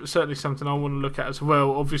 that's certainly something I want to look at as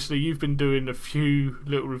well. Obviously, you've been doing a few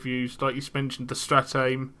little reviews, like you mentioned, the Strat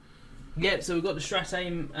Aim. Yeah, so we've got the Strat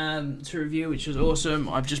Aim to review, which was awesome.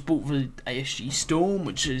 I've just bought the ASG Storm,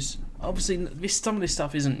 which is... Obviously, some of this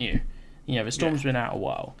stuff isn't new. The Storm's been out a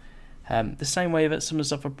while. The same way that some of the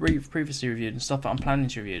stuff I've previously reviewed and stuff that I'm planning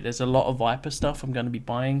to review. There's a lot of Viper stuff I'm going to be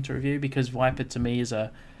buying to review, because Viper to me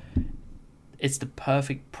it's the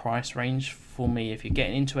perfect price range for me if you're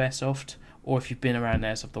getting into Airsoft or if you've been around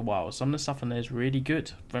Airsoft a while. Some of the stuff in there is really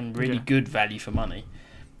good, and really good value for money.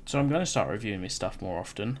 So I'm going to start reviewing this stuff more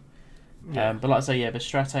often. Yeah. But like I say, the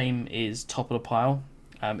Strat Aim is top of the pile.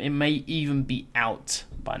 It may even be out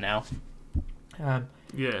by now.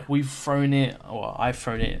 We've thrown it, or I've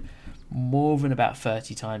thrown it more than about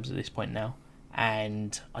 30 times at this point now.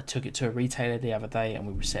 And I took it to a retailer the other day, and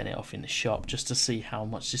we were setting it off in the shop just to see how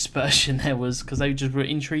much dispersion there was, because they just were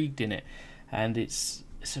intrigued in it. And it's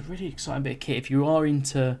a really exciting bit of kit. If you are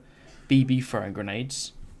into BB throwing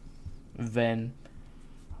grenades, then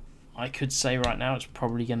I could say right now it's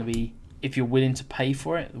probably going to be, if you're willing to pay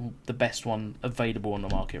for it, the best one available on the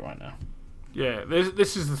market right now. Yeah,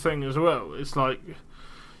 this is the thing as well. It's like,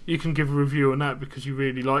 you can give a review on that because you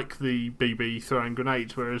really like the BB throwing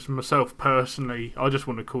grenades, whereas myself personally, I just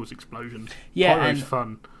want to cause explosions. Yeah, Pyro's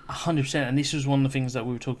fun. 100%, and this was one of the things that I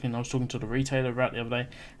was talking to the retailer about the other day,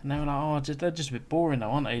 and they were like, they're just a bit boring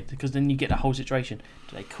though, aren't they? Because then you get the whole situation.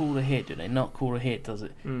 Do they call a hit? Do they not call a hit? Does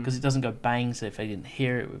it? Because it doesn't go bang, so if they didn't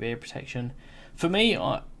hear it with ear protection. For me,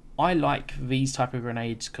 I like these type of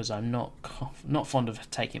grenades because I'm not fond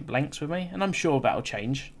of taking blanks with me, and I'm sure that'll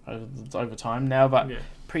change over time now, but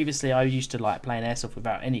previously I used to like playing Airsoft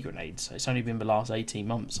without any grenades. It's only been the last 18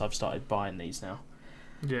 months I've started buying these now.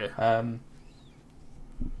 Yeah.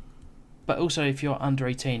 But also, if you're under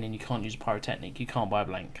 18 and you can't use a pyrotechnic, you can't buy a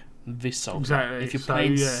blank. This solves that. If you're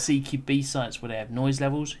playing CQB sites where they have noise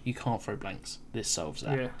levels, you can't throw blanks. This solves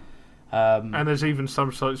that. Yeah. And there's even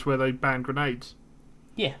some sites where they ban grenades.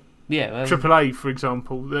 Yeah. AAA, for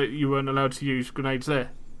example, that you weren't allowed to use grenades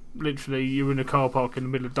there. Literally, you're in a car park in the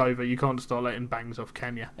middle of Dover, you can't start letting bangs off,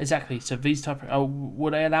 can you? Exactly. So these type of...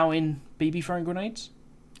 were they allowing BB throwing grenades?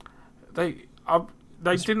 They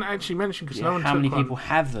didn't actually mention, because no one took how many one. People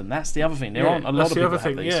have them? That's the other thing. There aren't a lot of people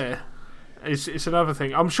have these. Yeah. It's another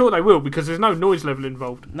thing. I'm sure they will, because there's no noise level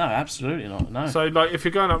involved. No, absolutely not. No. So, like, if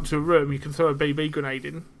you're going up to a room, you can throw a BB grenade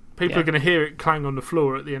in. People are going to hear it clang on the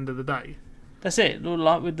floor at the end of the day. That's it.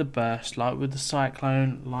 Like with the burst, like with the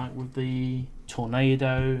cyclone, like with the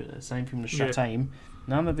tornado, same thing with the Strat Aim.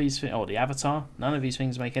 None of these things, the Avatar, none of these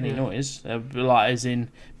things make any noise. Like, as in,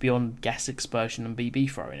 beyond gas dispersion and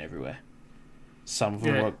BB throwing everywhere. Some of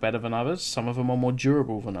them work better than others. Some of them are more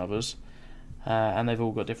durable than others. And they've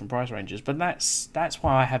all got different price ranges. But that's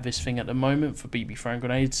why I have this thing at the moment for BB throwing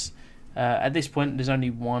grenades. At this point, there's only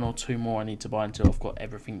 1 or 2 more I need to buy until I've got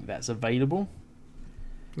everything that's available.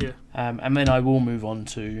 Yeah. And then I will move on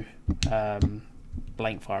to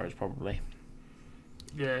blank firers, probably.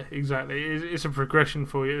 Yeah, exactly. It's a progression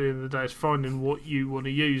for you at the end of the day. It's finding what you want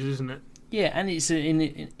to use, isn't it? Yeah, and it's an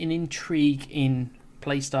intrigue in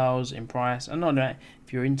playstyles, in price. And not that,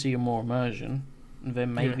 if you're into your more immersion,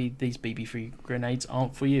 then maybe these BB3 grenades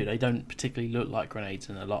aren't for you. They don't particularly look like grenades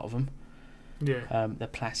in a lot of them. Yeah. They're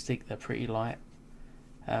plastic, they're pretty light.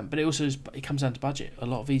 But it also it comes down to budget. A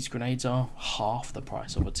lot of these grenades are half the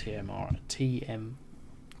price of a TRMR.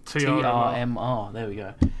 There we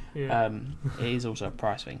go. Yeah. It is also a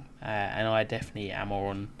price thing, and I definitely am more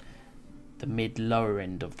on the lower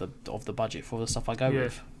end of the budget for the stuff I go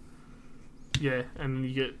with. Yeah, and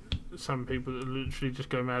you get some people that literally just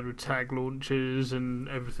go mad with tag launchers and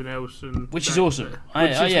everything else, and which is awesome.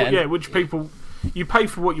 Which people, you pay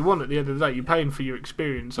for what you want at the end of the day. You're paying for your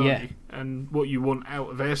experience, aren't you? And what you want out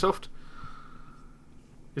of Airsoft.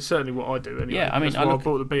 It's certainly what I do anyway. Yeah, I mean, that's why I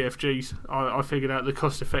bought the BFGs. I figured out the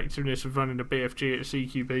cost effectiveness of running a BFG at a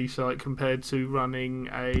CQB site compared to running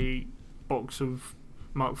a box of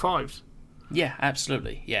Mark 5s. Yeah,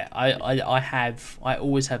 absolutely. Yeah, I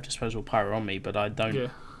always have disposable pyro on me, but I don't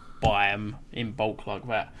buy them in bulk like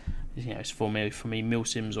that. It's for me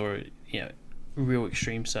milsims or real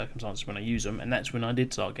extreme circumstances when I use them, and that's when I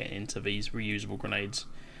did start getting into these reusable grenades.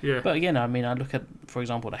 Yeah. But again, I mean, I look at, for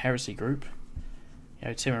example, the Heresy group.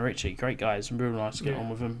 Tim and Richie, great guys, and real nice to get on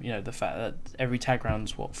with them. The fact that every tag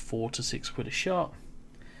round's $4 to £6 a shot.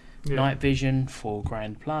 Yeah. Night vision,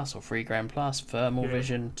 £4,000 plus or £3,000 plus. Thermal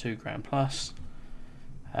vision, £2,000 plus.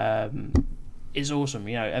 It's awesome,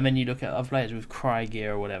 And then you look at other players with cry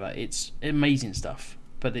gear or whatever. It's amazing stuff.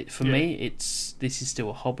 But for me, this is still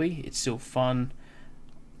a hobby. It's still fun.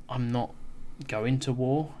 I'm not going to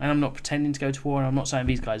war, and I'm not pretending to go to war. And I'm not saying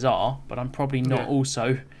these guys are, but I'm probably not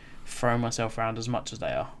also throwing myself around as much as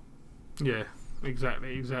they are. Yeah,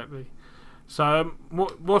 exactly. So,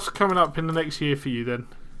 what's coming up in the next year for you then?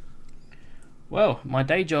 Well, my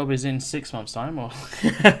day job is in 6 months' time, but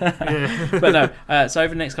no. So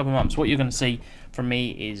over the next couple of months, what you're going to see from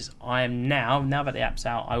me is I am now that the app's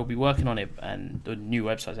out, I will be working on it, and the new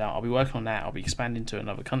website's out. I'll be working on that. I'll be expanding to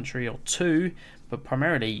another country or two, but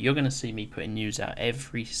primarily you're going to see me putting news out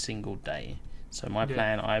every single day. So my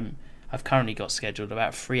plan, I've currently got scheduled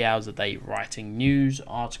about 3 hours a day writing news,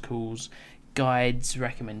 articles, guides,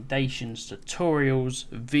 recommendations, tutorials,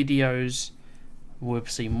 videos. We'll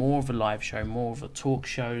see more of a live show, more of a talk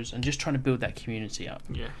shows, and just trying to build that community up.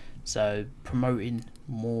 Yeah. So promoting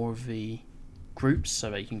more of the groups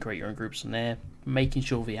so that you can create your own groups on there, making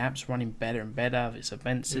sure the app's running better and better, this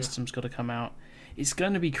event system's got to come out. It's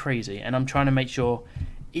going to be crazy, and I'm trying to make sure,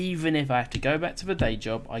 even if I have to go back to the day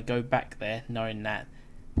job, I go back there knowing that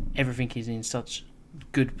everything is in such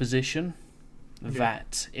good position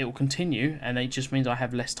that it will continue, and it just means I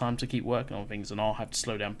have less time to keep working on things, and I'll have to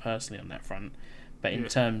slow down personally on that front. But in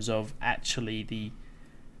terms of actually the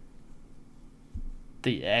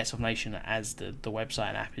Airsoft Nation as the website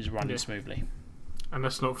and app is running smoothly. And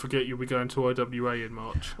let's not forget you'll be going to IWA in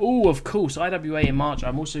March. Oh, of course, IWA in March.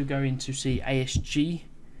 I'm also going to see ASG,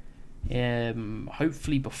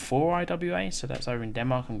 hopefully before IWA. So that's over in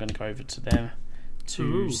Denmark. I'm going to go over to them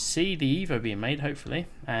to see the Evo being made, hopefully,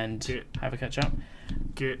 and have a catch up.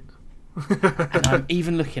 And I'm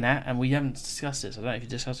even looking at, and we haven't discussed this, I don't know if you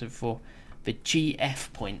discussed it before, the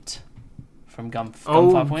GF point from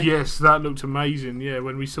Gunfire Point. Yes, that looked amazing. Yeah,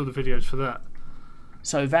 when we saw the videos for that.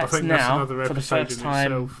 So that's now for the first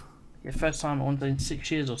time. First time in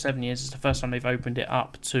 6 years or 7 years. It's the first time they've opened it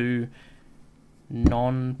up to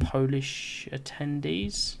non-Polish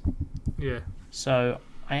attendees. Yeah. So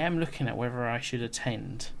I am looking at whether I should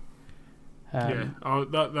attend.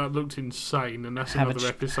 That looked insane, and that's another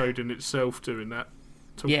episode in itself doing that.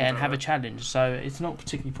 And have a challenge. So it's not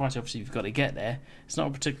particularly pricey. Obviously, you've got to get there. It's not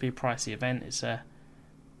a particularly pricey event. It's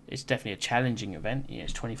definitely a challenging event.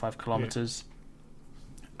 It's 25 kilometers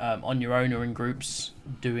on your own or in groups,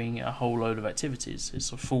 doing a whole load of activities.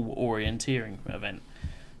 It's a full orienteering event.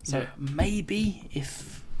 So maybe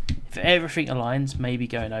if everything aligns, maybe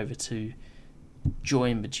going over to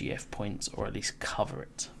join the GF points or at least cover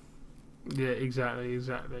it. Yeah, exactly.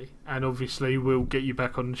 And obviously we'll get you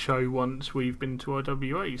back on the show once we've been to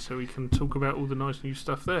IWA so we can talk about all the nice new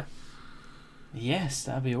stuff there. Yes,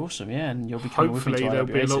 that'd be awesome. Yeah, and you'll be coming with me Hopefully to there'll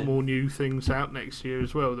be a lot IWS. more new things out next year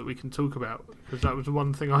as well that we can talk about, because that was the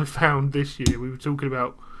one thing I found this year. We were talking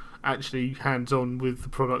about actually hands-on with the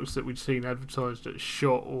products that we'd seen advertised at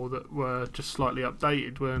SHOT or that were just slightly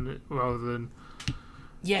updated, weren't it, rather than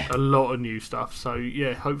a lot of new stuff. So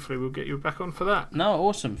yeah, hopefully we'll get you back on for that. No,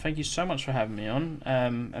 awesome. Thank you so much for having me on,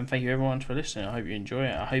 and thank you everyone for listening. I hope you enjoy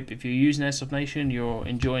it. I hope if you're using Airsoft Nation, you're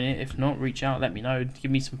enjoying it. If not, reach out, let me know,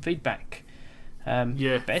 give me some feedback.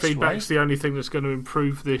 Feedback's the only thing that's going to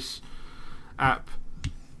improve this app.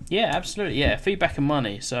 Yeah, absolutely. Yeah, feedback and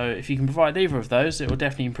money. So if you can provide either of those, it will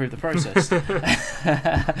definitely improve the process.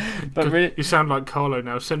 But really, you sound like Carlo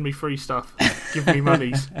now. Send me free stuff. Give me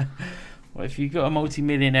monies. Well, if you've got a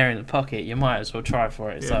multi-millionaire in the pocket, you might as well try for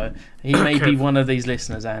it. Yeah. So he may be one of these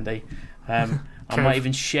listeners, Andy. I might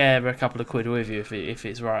even share a couple of quid with you if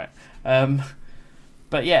it's right.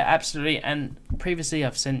 But yeah, absolutely. And previously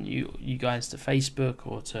I've sent you guys to Facebook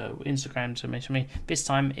or to Instagram to mention me. This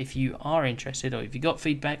time, if you are interested or if you got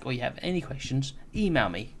feedback or you have any questions, email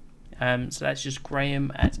me. So that's just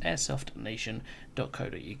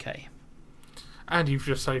graham@airsoftnation.co.uk. And you've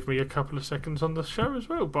just saved me a couple of seconds on the show as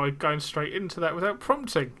well by going straight into that without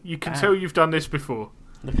prompting. You can tell you've done this before.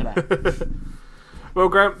 Look at that. Well,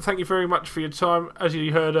 Graham, thank you very much for your time. As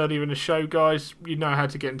you heard earlier in the show, guys, you know how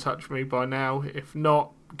to get in touch with me by now. If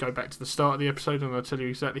not, go back to the start of the episode and I'll tell you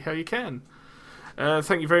exactly how you can.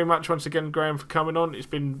 Thank you very much once again, Graham, for coming on. It's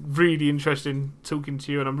been really interesting talking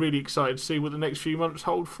to you, and I'm really excited to see what the next few months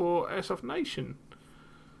hold for Airsoft Nation.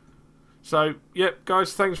 So, yep,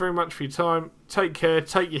 guys, thanks very much for your time. Take care,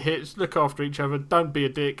 take your hits, look after each other, don't be a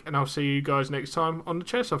dick, and I'll see you guys next time on the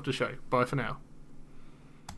Chairsofter Show. Bye for now.